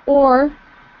 or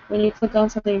when you click on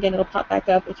something again, it'll pop back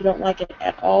up. If you don't like it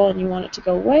at all and you want it to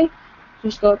go away,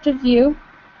 just go up to View,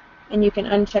 and you can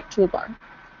uncheck Toolbar.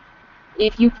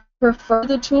 If you prefer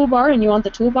the toolbar and you want the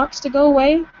toolbox to go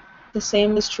away, the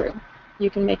same is true. You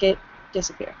can make it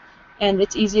disappear. And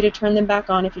it's easy to turn them back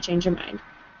on if you change your mind.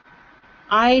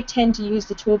 I tend to use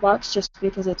the toolbox just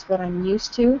because it's what I'm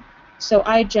used to. So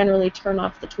I generally turn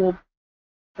off the tool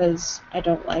because I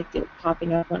don't like it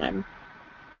popping up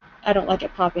I don't like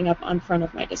it popping up on front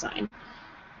of my design.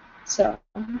 So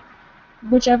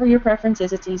whichever your preference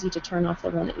is, it's easy to turn off the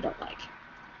one that you don't like.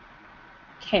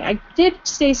 Okay, I did,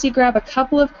 Stacy, grab a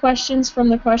couple of questions from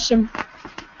the question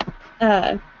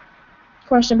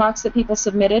box that people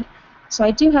submitted. So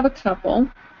I do have a couple.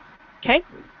 Okay.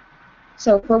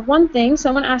 So for one thing,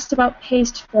 someone asked about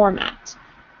paste format.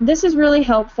 This is really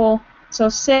helpful. So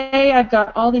say I've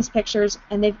got all these pictures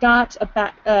and they've got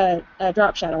a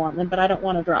drop shadow on them, but I don't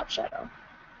want a drop shadow.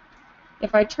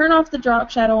 If I turn off the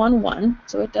drop shadow on one,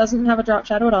 so it doesn't have a drop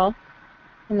shadow at all,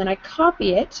 and then I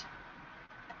copy it,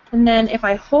 and then if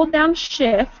I hold down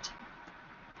Shift,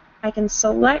 I can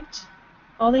select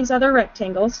all these other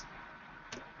rectangles,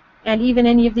 and even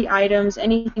any of the items,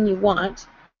 anything you want,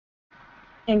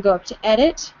 and go up to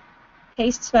Edit,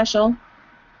 Paste Special,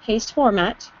 Paste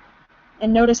Format,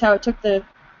 and notice how it took the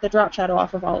drop shadow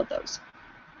off of all of those.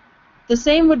 The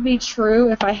same would be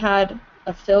true if I had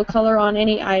a fill color on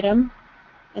any item,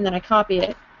 and then I copy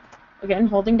it. Again,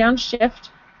 holding down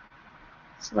Shift,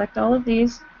 select all of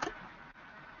these,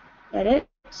 Edit,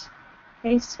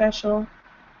 Paste Special,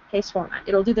 Paste Format.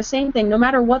 It'll do the same thing no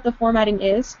matter what the formatting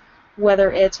is,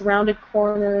 whether it's rounded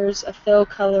corners, a fill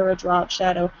color, a drop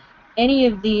shadow, any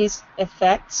of these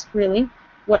effects, really,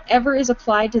 whatever is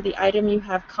applied to the item you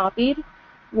have copied,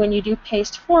 when you do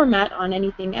paste format on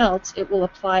anything else, it will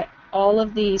apply all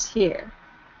of these here.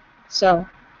 So,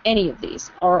 any of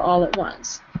these, or all at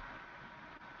once.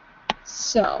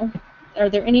 So, are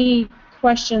there any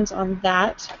questions on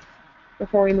that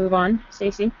before we move on,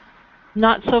 Stacy?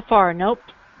 Not so far, nope.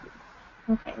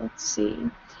 Okay, let's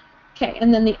see. Okay,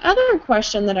 and then the other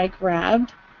question that I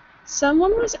grabbed,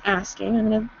 someone was asking, I'm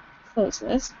going to close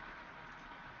this,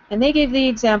 and they gave the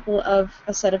example of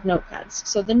a set of notepads.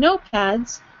 So the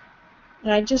notepads,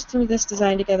 and I just threw this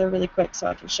design together really quick so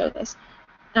I can show this.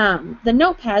 The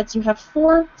notepads, you have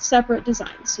 4 separate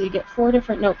designs, so you get 4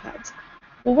 different notepads.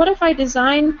 Well, what if I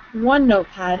design one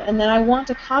notepad and then I want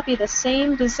to copy the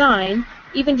same design,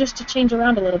 even just to change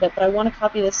around a little bit, but I want to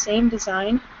copy the same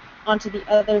design onto the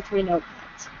other 3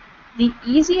 notepads? The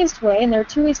easiest way, and there are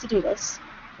 2 ways to do this.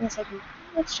 Let's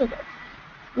show both.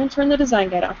 I'm going to turn the design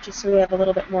guide off just so we have a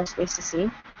little bit more space to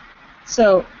see.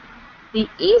 So the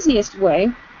easiest way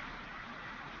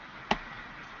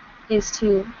is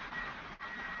to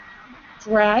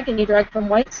drag, and you drag from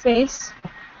white space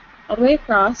all the way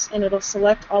across, and it'll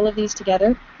select all of these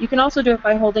together. You can also do it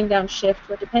by holding down Shift,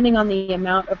 but depending on the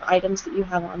amount of items that you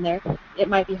have on there, it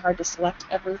might be hard to select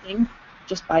everything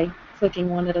just by clicking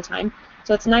one at a time.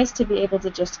 So it's nice to be able to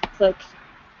just click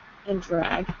and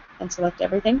drag and select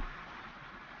everything.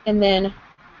 And then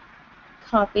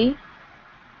copy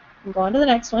and go on to the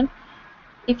next one.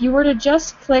 If you were to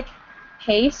just click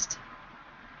paste,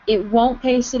 it won't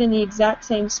paste it in the exact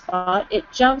same spot. It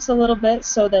jumps a little bit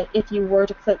so that if you were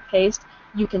to click paste,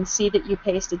 you can see that you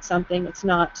pasted something. It's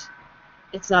not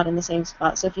in the same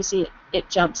spot. So if you see it, it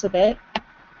jumps a bit.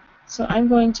 So I'm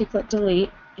going to click delete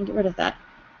and get rid of that.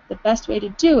 The best way to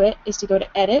do it is to go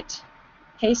to Edit,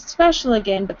 Paste Special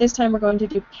again, but this time we're going to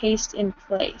do Paste in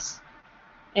Place.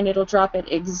 And it'll drop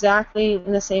it exactly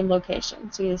in the same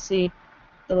location. So you'll see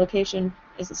the location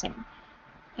is the same.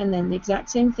 And then the exact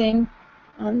same thing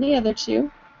on the other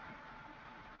 2.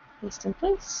 Paste in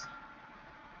Place.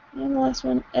 And the last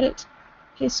one, Edit,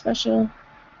 Paste Special,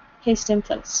 Paste in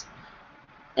Place.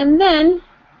 And then,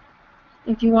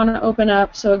 if you want to open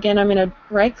up, so again, I'm going to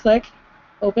right-click,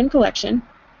 Open Collection.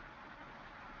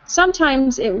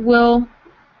 Sometimes it will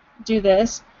do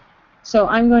this. So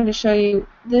I'm going to show you,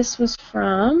 this was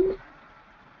from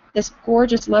this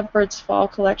gorgeous Lovebirds Fall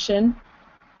collection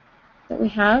that we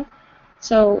have.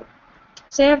 So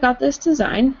say I've got this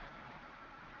design,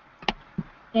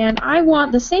 and I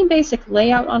want the same basic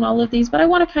layout on all of these, but I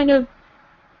want to kind of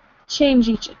change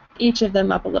each of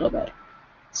them up a little bit.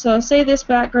 So say this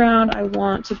background, I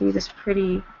want to be this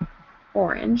pretty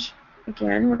orange.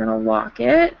 Again, we're going to lock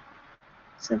it,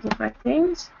 simplify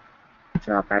things,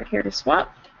 drop right here to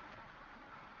swap.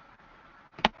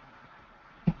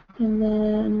 And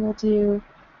then we'll do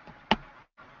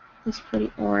this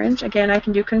pretty orange. Again, I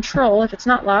can do Control if it's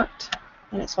not locked,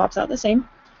 and it swaps out the same.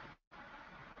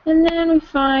 And then we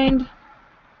find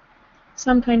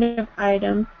some kind of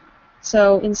item.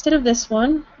 So instead of this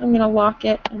one, I'm going to lock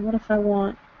it, and what if I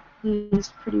want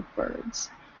these pretty birds?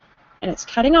 And it's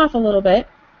cutting off a little bit,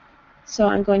 so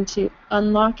I'm going to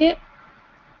unlock it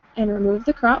and remove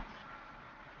the crop.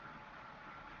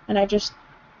 And I just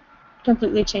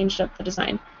completely changed up the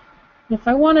design. And if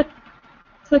I want to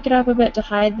click it up a bit to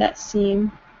hide that seam.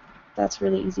 That's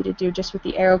really easy to do just with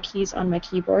the arrow keys on my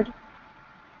keyboard.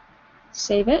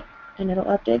 Save it, and it'll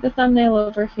update the thumbnail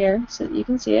over here so that you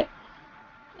can see it.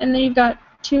 And then you've got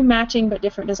two matching but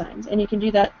different designs, and you can do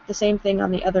that the same thing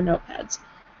on the other notepads.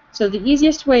 So the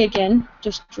easiest way, again,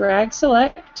 just drag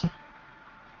select,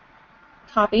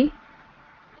 copy,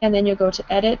 and then you'll go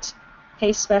to Edit,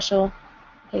 Paste Special,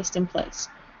 Paste in Place.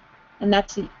 And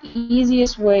that's the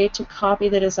easiest way to copy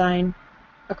the design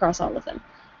across all of them.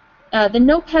 The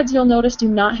notepads, you'll notice, do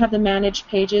not have the Manage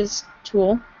Pages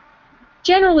tool,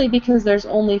 generally because there's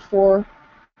only 4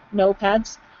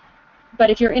 notepads. But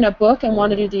if you're in a book and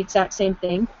want to do the exact same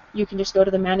thing, you can just go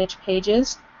to the Manage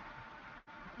Pages.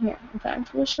 Here, in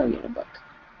fact, we'll show you in a book,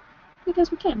 because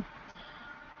we can.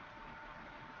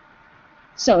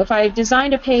 So if I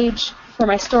designed a page for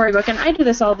my storybook, and I do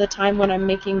this all the time when I'm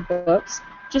making books,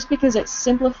 just because it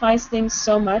simplifies things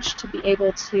so much to be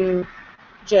able to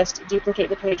just duplicate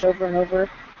the page over and over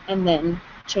and then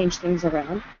change things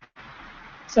around.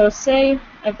 So say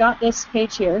I've got this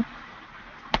page here,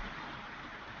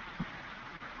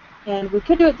 and we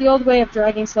could do it the old way of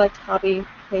dragging select, copy,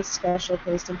 paste special,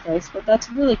 paste in place, but that's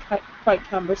really quite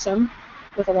cumbersome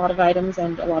with a lot of items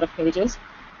and a lot of pages.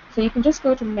 So you can just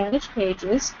go to Manage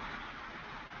Pages,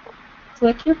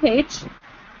 click your page,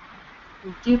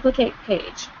 and duplicate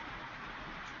page.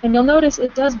 And you'll notice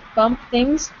it does bump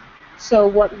things, so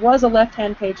what was a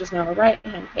left-hand page is now a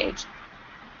right-hand page,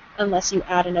 unless you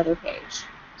add another page,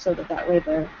 so that way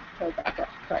they're pulled back up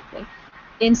correctly.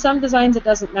 In some designs it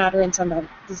doesn't matter, in some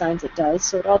designs it does,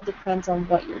 so it all depends on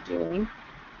what you're doing.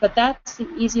 But that's the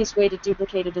easiest way to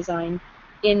duplicate a design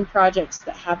in projects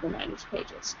that have the Manage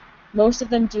Pages. Most of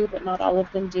them do, but not all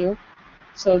of them do,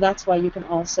 so that's why you can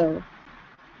also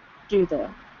do the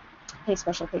Paste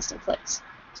Special, Paste in Place.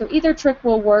 So either trick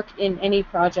will work in any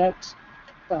project,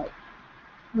 but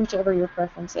whichever your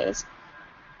preference is.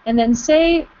 And then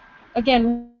say,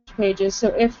 again, pages, so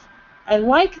if I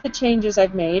like the changes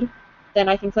I've made, then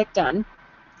I can click Done.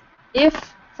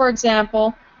 If, for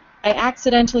example, I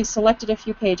accidentally selected a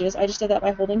few pages, I just did that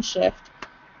by holding Shift,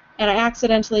 and I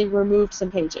accidentally removed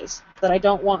some pages that I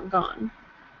don't want gone,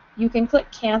 you can click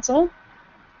Cancel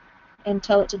and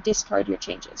tell it to discard your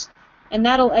changes. And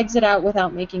that'll exit out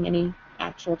without making any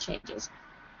actual changes.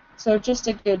 So just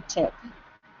a good tip.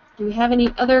 Do we have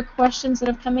any other questions that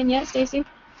have come in yet, Stacy?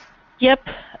 Yep.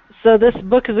 So this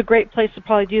book is a great place to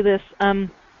probably do this.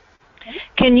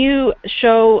 Can you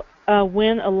show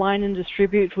when Align and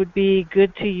Distribute would be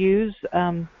good to use?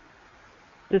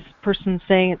 This person's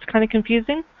saying it's kind of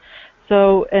confusing.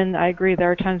 So, and I agree,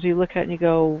 there are times you look at it and you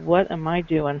go, what am I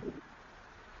doing?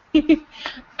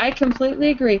 I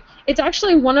completely agree. It's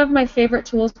actually one of my favorite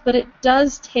tools, but it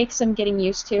does take some getting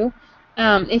used to.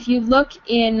 If you look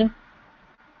in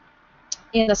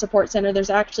the support center, there's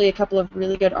actually a couple of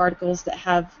really good articles that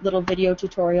have little video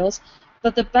tutorials.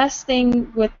 But the best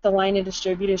thing with Align and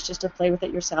Distribute is just to play with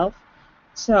it yourself.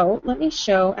 So let me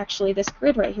show, actually this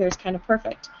grid right here is kind of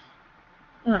perfect.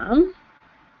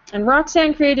 And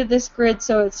Roxanne created this grid,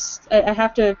 so I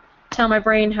have to tell my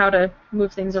brain how to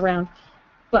move things around.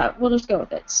 But we'll just go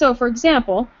with it. So for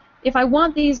example, if I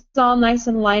want these all nice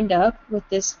and lined up with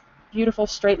this beautiful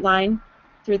straight line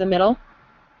through the middle,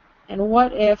 and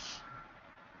what if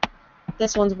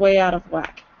this one's way out of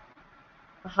whack?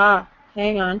 Aha,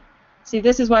 hang on. See,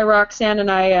 this is why Roxanne and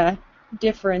I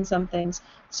differ in some things.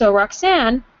 So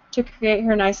Roxanne, to create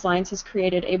her nice lines, has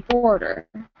created a border.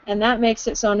 And that makes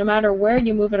it so no matter where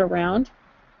you move it around,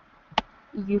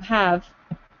 you have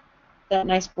that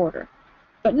nice border.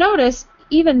 But notice,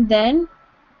 even then,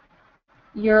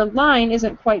 your line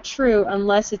isn't quite true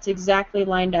unless it's exactly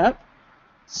lined up.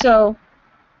 So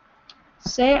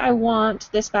say I want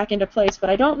this back into place, but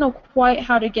I don't know quite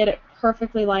how to get it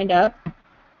perfectly lined up.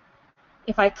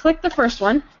 If I click the first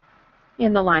one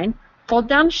in the line, hold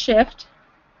down Shift,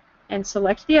 and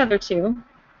select the other two,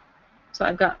 so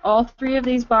I've got all 3 of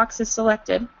these boxes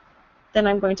selected, then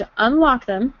I'm going to unlock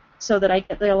them so that I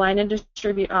get the Align and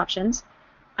Distribute options.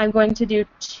 I'm going to do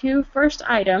to first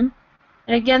item,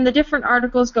 and again, the different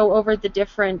articles go over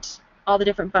all the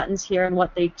different buttons here and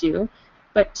what they do.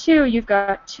 But to, you've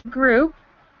got to group,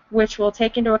 which will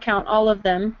take into account all of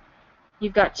them.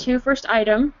 You've got to first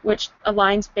item, which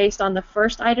aligns based on the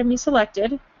first item you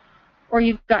selected, or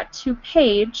you've got to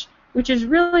page, which is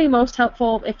really most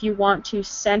helpful if you want to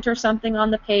center something on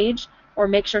the page or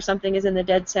make sure something is in the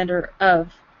dead center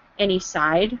of any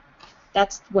side.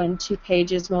 That's when to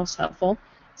page is most helpful.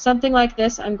 Something like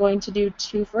this, I'm going to do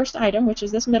to first item, which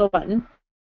is this middle button.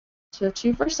 So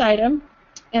to first item,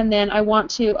 and then I want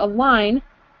to align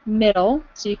middle,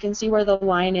 so you can see where the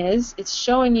line is. It's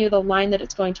showing you the line that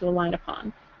it's going to align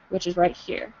upon, which is right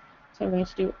here. So I'm going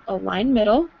to do align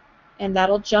middle, and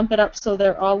that'll jump it up so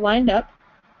they're all lined up.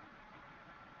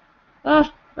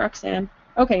 Ah, Roxanne.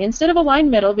 Okay, instead of align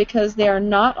middle, because they are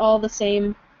not all the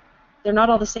same, they're not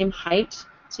all the same height,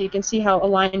 so you can see how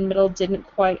align middle didn't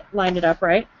quite line it up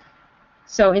right.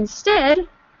 So instead,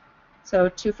 so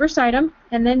to first item,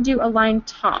 and then do align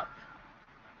top.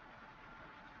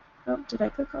 Oh, did I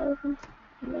click all of them?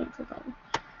 I didn't click all of them.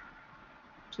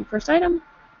 To first item.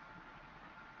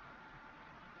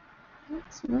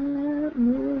 It's not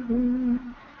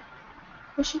moving.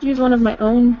 I should use one of my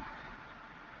own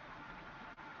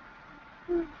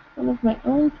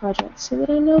projects so that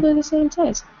I know they're the same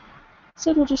size.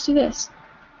 Instead, we'll just do this.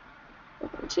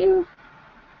 Over 2.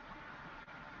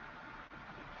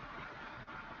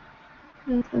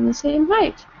 And then the same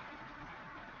height.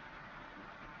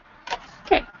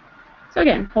 Okay. So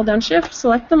again, hold down Shift,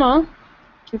 select them all.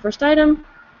 To first item,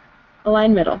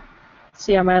 align middle.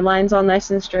 See how my line's all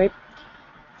nice and straight?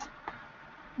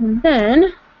 And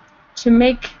then, to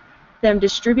make them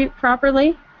distribute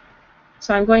properly,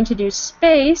 so I'm going to do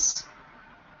space.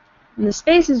 And the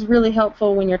space is really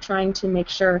helpful when you're trying to make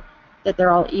sure that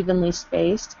they're all evenly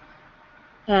spaced.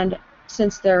 And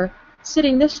since they're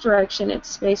sitting this direction, it's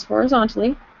spaced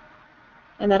horizontally,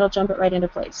 and that'll jump it right into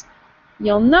place.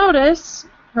 You'll notice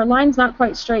her line's not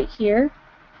quite straight here,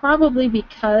 probably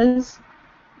because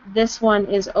this one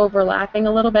is overlapping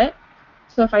a little bit.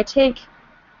 So if I take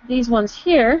these ones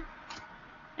here,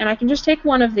 and I can just take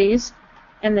one of these,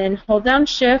 and then hold down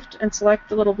Shift and select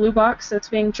the little blue box that's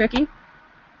being tricky,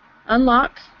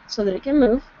 unlock so that it can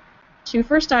move, to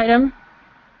first item,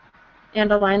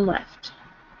 and align left.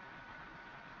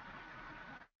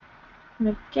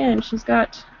 And again, she's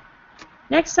got...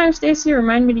 Next time, Stacy,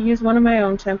 remind me to use one of my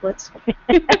own templates.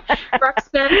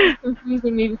 Roxanne is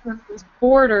confusing me because of these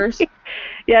borders.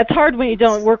 Yeah, it's hard when you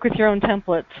don't work with your own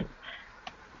templates.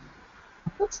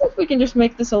 Let's see if we can just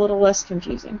make this a little less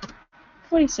confusing.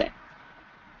 What do you say?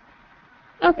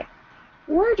 Okay.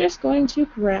 We're just going to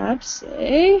grab,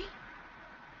 say,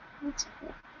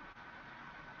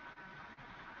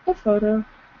 a photo.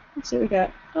 Let's see what we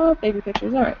got. Oh, baby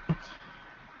pictures. All right.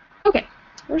 Okay.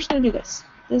 We're just going to do this.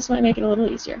 This might make it a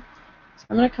little easier. So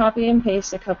I'm going to copy and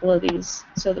paste a couple of these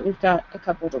so that we've got a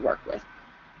couple to work with.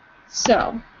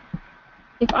 So,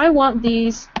 if I want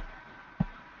these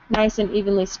nice and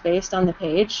evenly spaced on the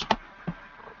page,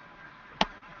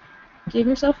 give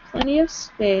yourself plenty of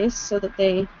space so that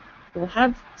they will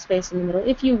have space in the middle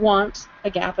if you want a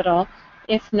gap at all.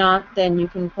 If not, then you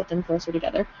can put them closer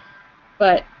together.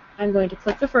 But I'm going to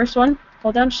click the first one,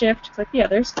 hold down Shift, click the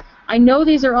others. I know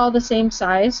these are all the same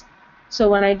size, so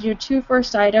when I do to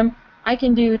first item, I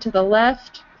can do to the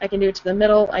left, I can do to the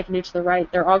middle, I can do to the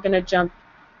right. They're all going to jump,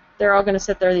 they're all going to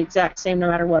sit there the exact same no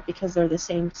matter what because they're the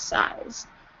same size.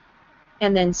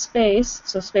 And then space,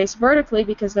 so space vertically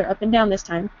because they're up and down this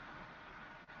time.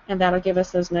 And that'll give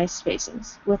us those nice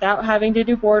spacings without having to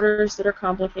do borders that are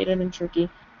complicated and tricky,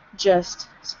 just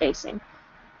spacing.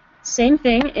 Same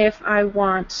thing if I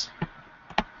want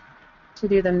to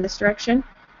do them this direction.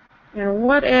 And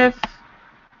what if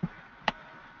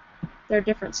they're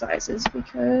different sizes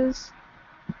because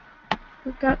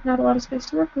we've got not a lot of space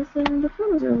to work with and the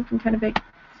photos are looking kind of big.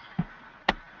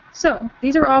 So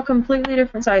these are all completely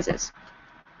different sizes.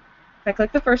 If I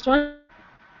click the first one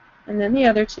and then the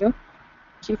other two,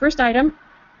 to first item,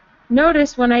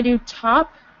 notice when I do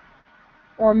top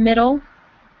or middle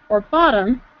or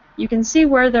bottom, you can see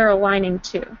where they're aligning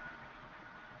to.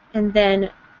 And then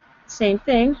same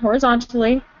thing,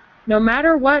 horizontally, no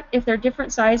matter what, if they're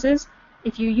different sizes,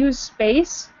 if you use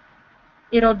space,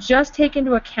 it'll just take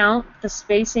into account the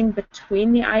spacing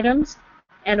between the items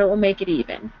and it will make it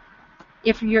even.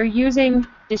 If you're using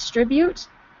distribute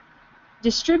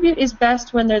is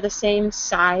best when they're the same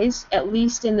size, at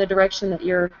least in the direction that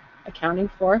you're accounting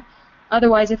for.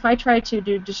 Otherwise, if I try to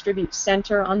do distribute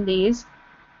center on these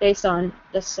based on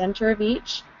the center of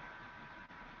each,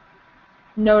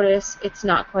 notice it's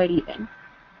not quite even.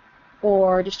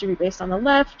 Or distribute based on the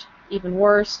left, even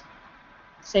worse.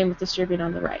 Same with distribute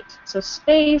on the right. So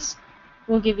space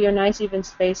will give you a nice even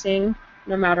spacing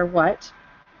no matter what,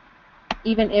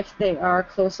 even if they are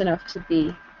close enough to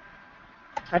be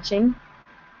touching.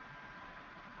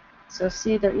 So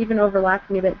see, they're even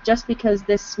overlapping a bit. Just because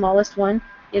this smallest one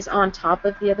is on top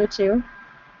of the other two,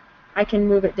 I can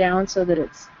move it down so that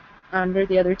it's under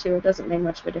the other two. It doesn't make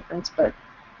much of a difference, but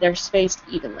they're spaced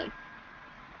evenly.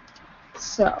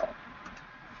 So,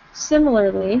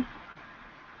 similarly,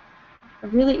 a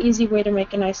really easy way to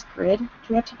make a nice grid. Do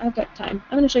we have I've got time.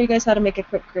 I'm going to show you guys how to make a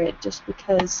quick grid just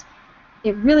because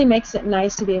it really makes it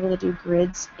nice to be able to do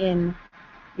grids in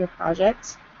your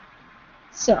projects.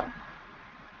 So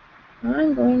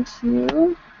I'm going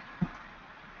to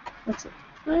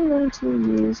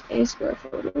use a square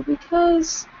photo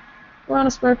because we're on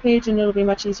a square page and it'll be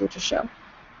much easier to show.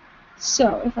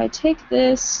 So if I take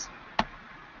this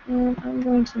and I'm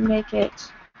going to make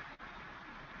it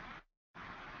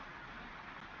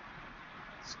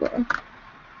square.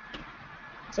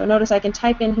 So notice I can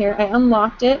type in here. I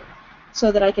unlocked it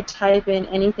so that I could type in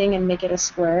anything and make it a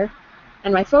square.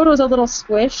 And my photo is a little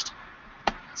squished,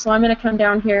 so I'm going to come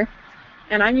down here.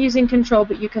 And I'm using Control,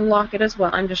 but you can lock it as well.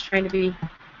 I'm just trying to be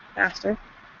faster.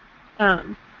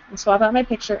 And swap out my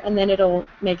picture, and then it'll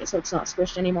make it so it's not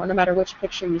squished anymore, no matter which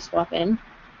picture you swap in.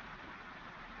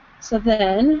 So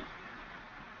then,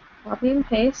 copy and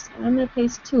paste, and I'm going to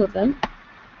paste 2 of them.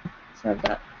 So I've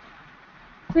got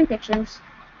 3 pictures,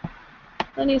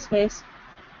 plenty of space.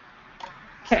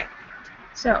 Okay,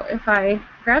 so if I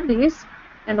grab these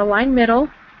and align middle,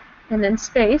 and then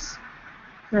space,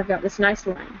 and I've got this nice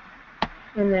line.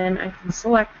 And then I can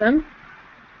select them,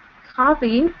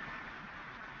 copy,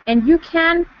 and you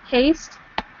can paste,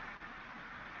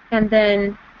 and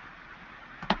then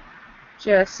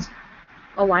just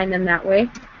align them that way.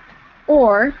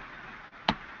 Or,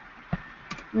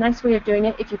 nice way of doing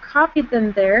it, if you copied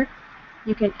them there,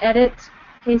 you can edit,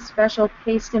 paste special,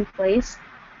 paste in place,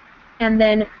 and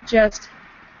then just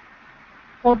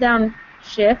hold down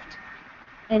Shift,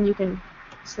 and you can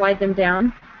slide them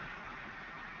down.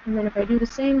 And then if I do the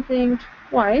same thing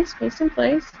twice, paste in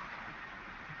place,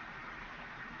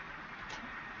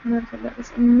 notice I've got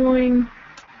this annoying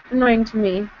to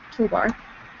me toolbar.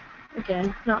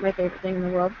 Again, not my favorite thing in the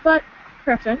world, but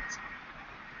preference.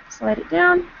 Slide it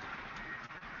down.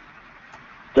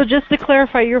 So just to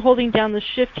clarify, you're holding down the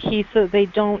Shift key so they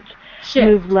don't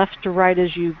move left to right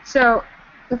as you... So,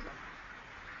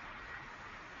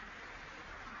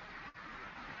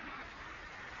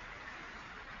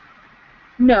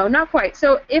 no, not quite.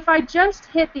 So if I just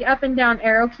hit the up and down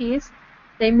arrow keys,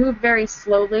 they move very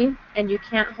slowly, and you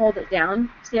can't hold it down.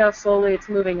 See how slowly it's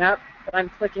moving up, but I'm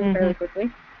clicking fairly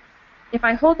quickly. If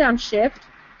I hold down Shift,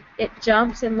 it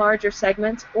jumps in larger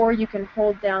segments, or you can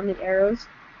hold down the arrows,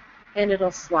 and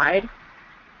it'll slide.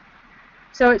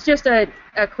 So it's just a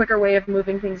quicker way of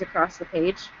moving things across the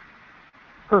page.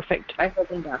 Perfect. By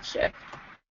holding down Shift.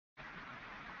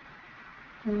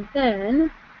 And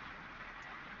then...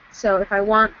 So if I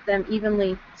want them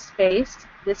evenly spaced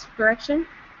this direction,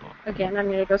 again, I'm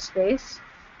going to go space.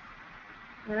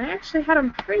 And I actually had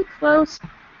them pretty close,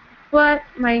 but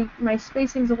my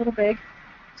spacing's a little big.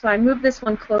 So I move this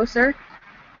one closer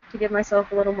to give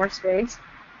myself a little more space.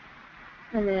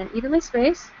 And then evenly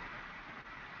space.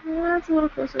 That's a little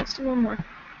closer. Let's do one more.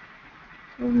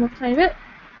 One more tiny bit.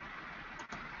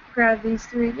 Grab these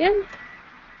 3 again.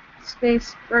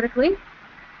 Space vertically.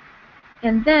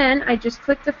 And then I just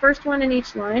click the first one in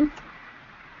each line,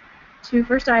 to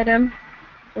first item,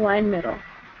 align middle.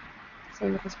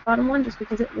 Same with this bottom one, just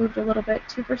because it moved a little bit,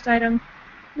 to first item,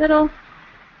 middle,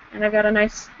 and I've got a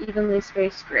nice evenly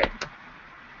spaced grid.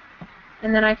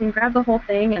 And then I can grab the whole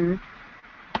thing, and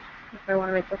if I want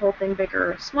to make the whole thing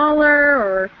bigger or smaller,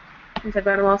 or since I've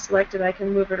got them all selected, I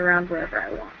can move it around wherever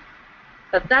I want.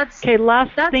 But that's okay.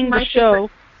 Last thing to show.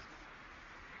 Favorite.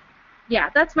 Yeah,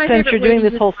 that's my favorite way. Since you're doing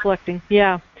this whole selecting,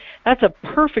 yeah, that's a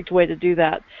perfect way to do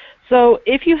that. So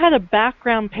if you had a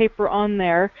background paper on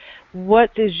there, what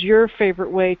is your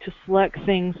favorite way to select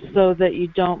things so that you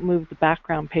don't move the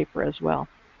background paper as well?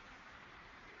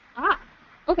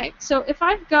 Okay. So if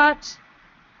I've got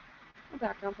a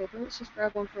background paper, let's just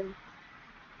grab one from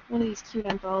one of these cute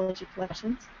anthology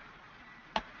collections.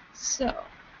 So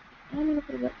I'm going to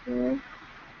put it up here.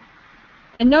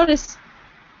 And notice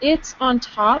it's on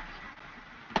top.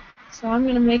 So I'm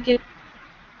going to make it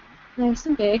nice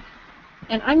and big.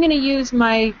 And I'm going to use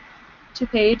my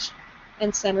 2-page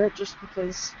and center it just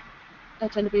because I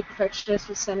tend to be perfectionist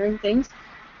with centering things.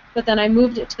 But then I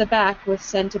moved it to the back with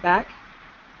send to back.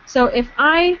 So if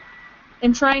I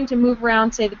am trying to move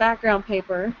around, say, the background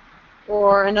paper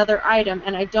or another item,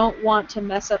 and I don't want to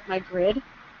mess up my grid,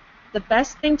 the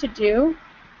best thing to do,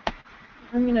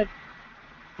 I'm going to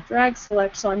drag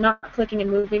select so I'm not clicking and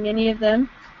moving any of them.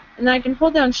 And then I can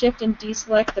hold down Shift and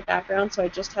deselect the background so I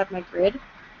just have my grid.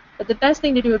 But the best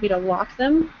thing to do would be to lock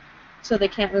them so they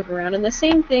can't move around. And the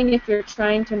same thing if you're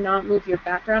trying to not move your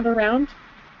background around,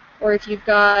 or if you've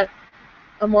got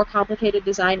a more complicated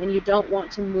design and you don't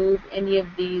want to move any of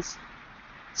these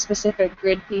specific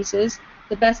grid pieces,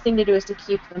 the best thing to do is to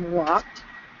keep them locked.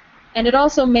 And it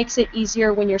also makes it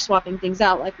easier when you're swapping things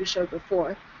out, like we showed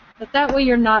before. But that way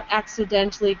you're not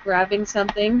accidentally grabbing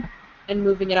something and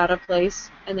moving it out of place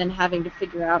and then having to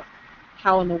figure out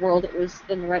how in the world it was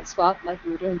in the right spot like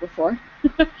we were doing before.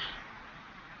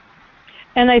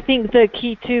 And I think the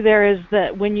key too there is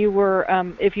that when you were,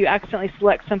 if you accidentally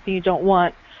select something you don't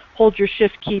want, hold your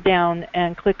shift key down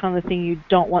and click on the thing you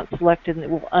don't want selected and it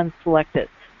will unselect it.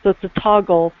 So it's a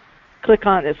toggle, click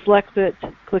on it, selects it,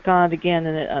 click on it again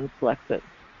and it unselects it.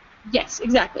 Yes,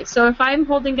 exactly. So if I'm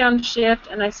holding down shift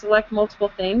and I select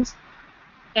multiple things,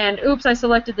 and oops, I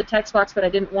selected the text box but I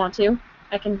didn't want to,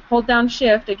 I can hold down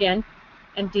shift again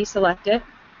and deselect it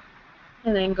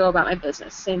and then go about my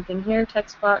business. Same thing here,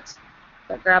 text box,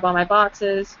 but grab all my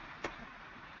boxes,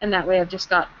 and that way I've just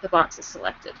got the boxes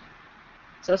selected.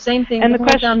 So same thing, and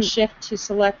hold down shift to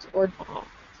select or...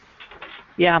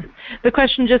 Yeah, the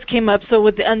question just came up, so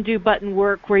would the undo button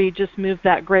work where you just move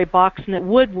that gray box? And it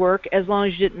would work as long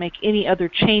as you didn't make any other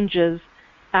changes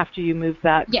after you move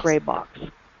that gray box.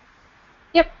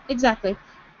 Yep, exactly.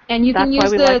 And you can use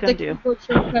the keyboard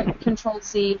shortcut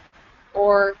Control-C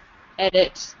or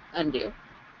Edit Undo,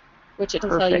 which it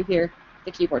will tell you here,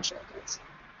 the keyboard shortcuts.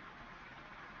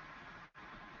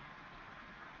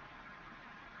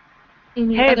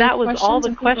 Hey, that was all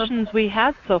the questions we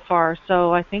had so far,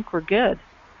 so I think we're good.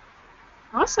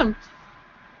 Awesome.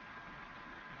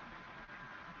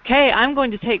 Okay, I'm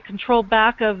going to take control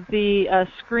back of the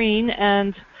screen,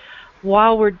 and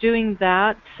while we're doing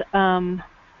that,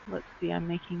 let's see, I'm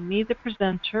making me the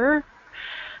presenter.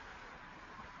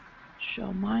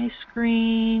 Show my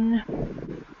screen,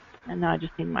 and now I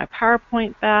just need my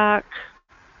PowerPoint back,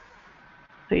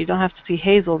 so you don't have to see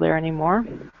Hazel there anymore.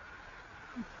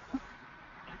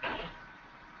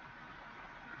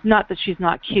 Not that she's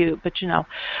not cute, but you know.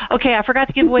 Okay, I forgot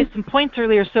to give away some points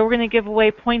earlier, so we're going to give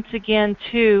away points again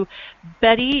to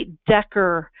Betty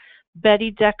Decker.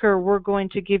 Betty Decker, we're going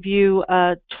to give you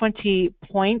 20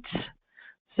 points.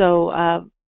 So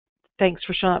thanks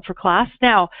for showing up for class.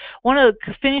 Now, I want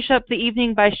to finish up the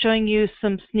evening by showing you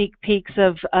some sneak peeks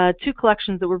of 2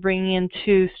 collections that we're bringing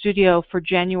into Studio for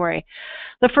January.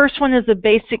 The first one is a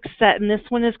basic set, and this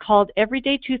one is called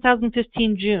Everyday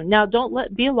 2015 June. Now,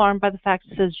 don't be alarmed by the fact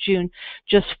it says June.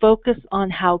 Just focus on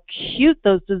how cute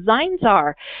those designs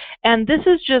are. And this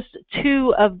is just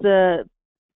 2 of the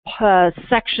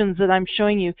sections that I'm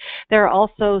showing you. There are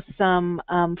also some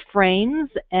frames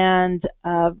and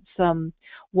some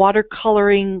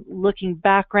watercoloring looking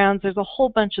backgrounds. There's a whole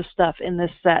bunch of stuff in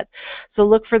this set. So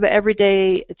look for the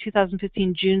Everyday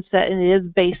 2015 June set, and it is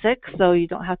basic, so you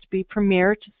don't have to be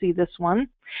Premier to see this one.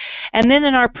 And then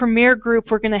in our Premier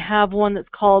group, we're going to have one that's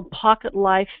called Pocket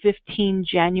Life 15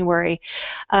 January.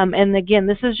 And again,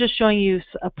 this is just showing you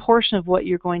a portion of what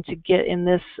you're going to get in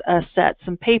this set.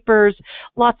 Some papers,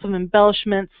 lots of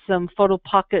embellishments, some photo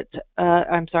pocket,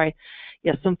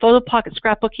 some photo pocket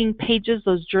scrapbooking pages,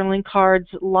 those journaling cards,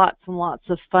 lots and lots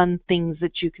of fun things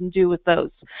that you can do with those.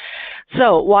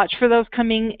 So watch for those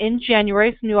coming in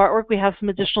January. Some new artwork. We have some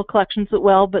additional collections as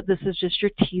well, but this is just your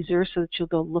teaser so that you'll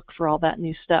go look for all that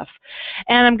new stuff.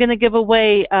 And I'm going to give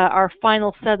away our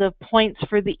final set of points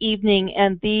for the evening,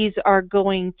 and these are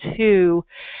going to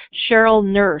Cheryl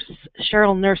Nurse.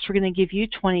 Cheryl Nurse, we're going to give you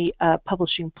 20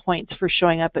 publishing points for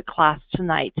showing up at class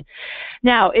tonight.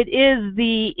 Now, it is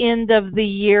the end of the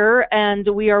year, and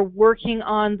we are working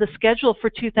on the schedule for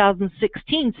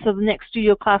 2016, so the next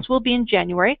studio class will be in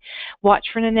January. Watch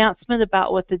for an announcement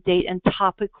about what the date and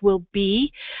topic will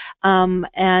be,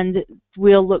 and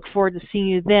we'll look forward to seeing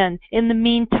you then. In the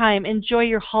meantime, enjoy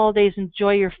your holidays,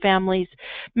 enjoy your families.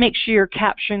 Make sure you're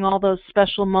capturing all those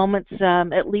special moments,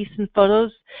 at least in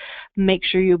photos. Make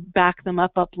sure you back them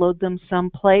up, upload them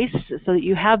someplace so that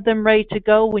you have them ready to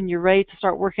go when you're ready to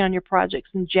start working on your projects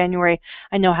in January.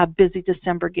 I know how busy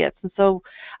December gets. And so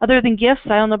other than gifts,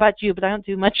 I don't know about you, but I don't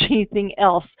do much anything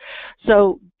else.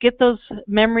 So get those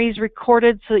memories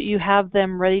recorded so that you have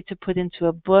them ready to put into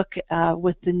a book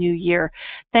with the new year.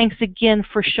 Thanks again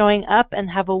for showing up, and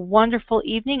have a wonderful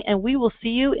evening, and we will see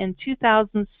you in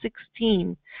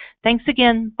 2016. Thanks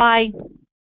again. Bye.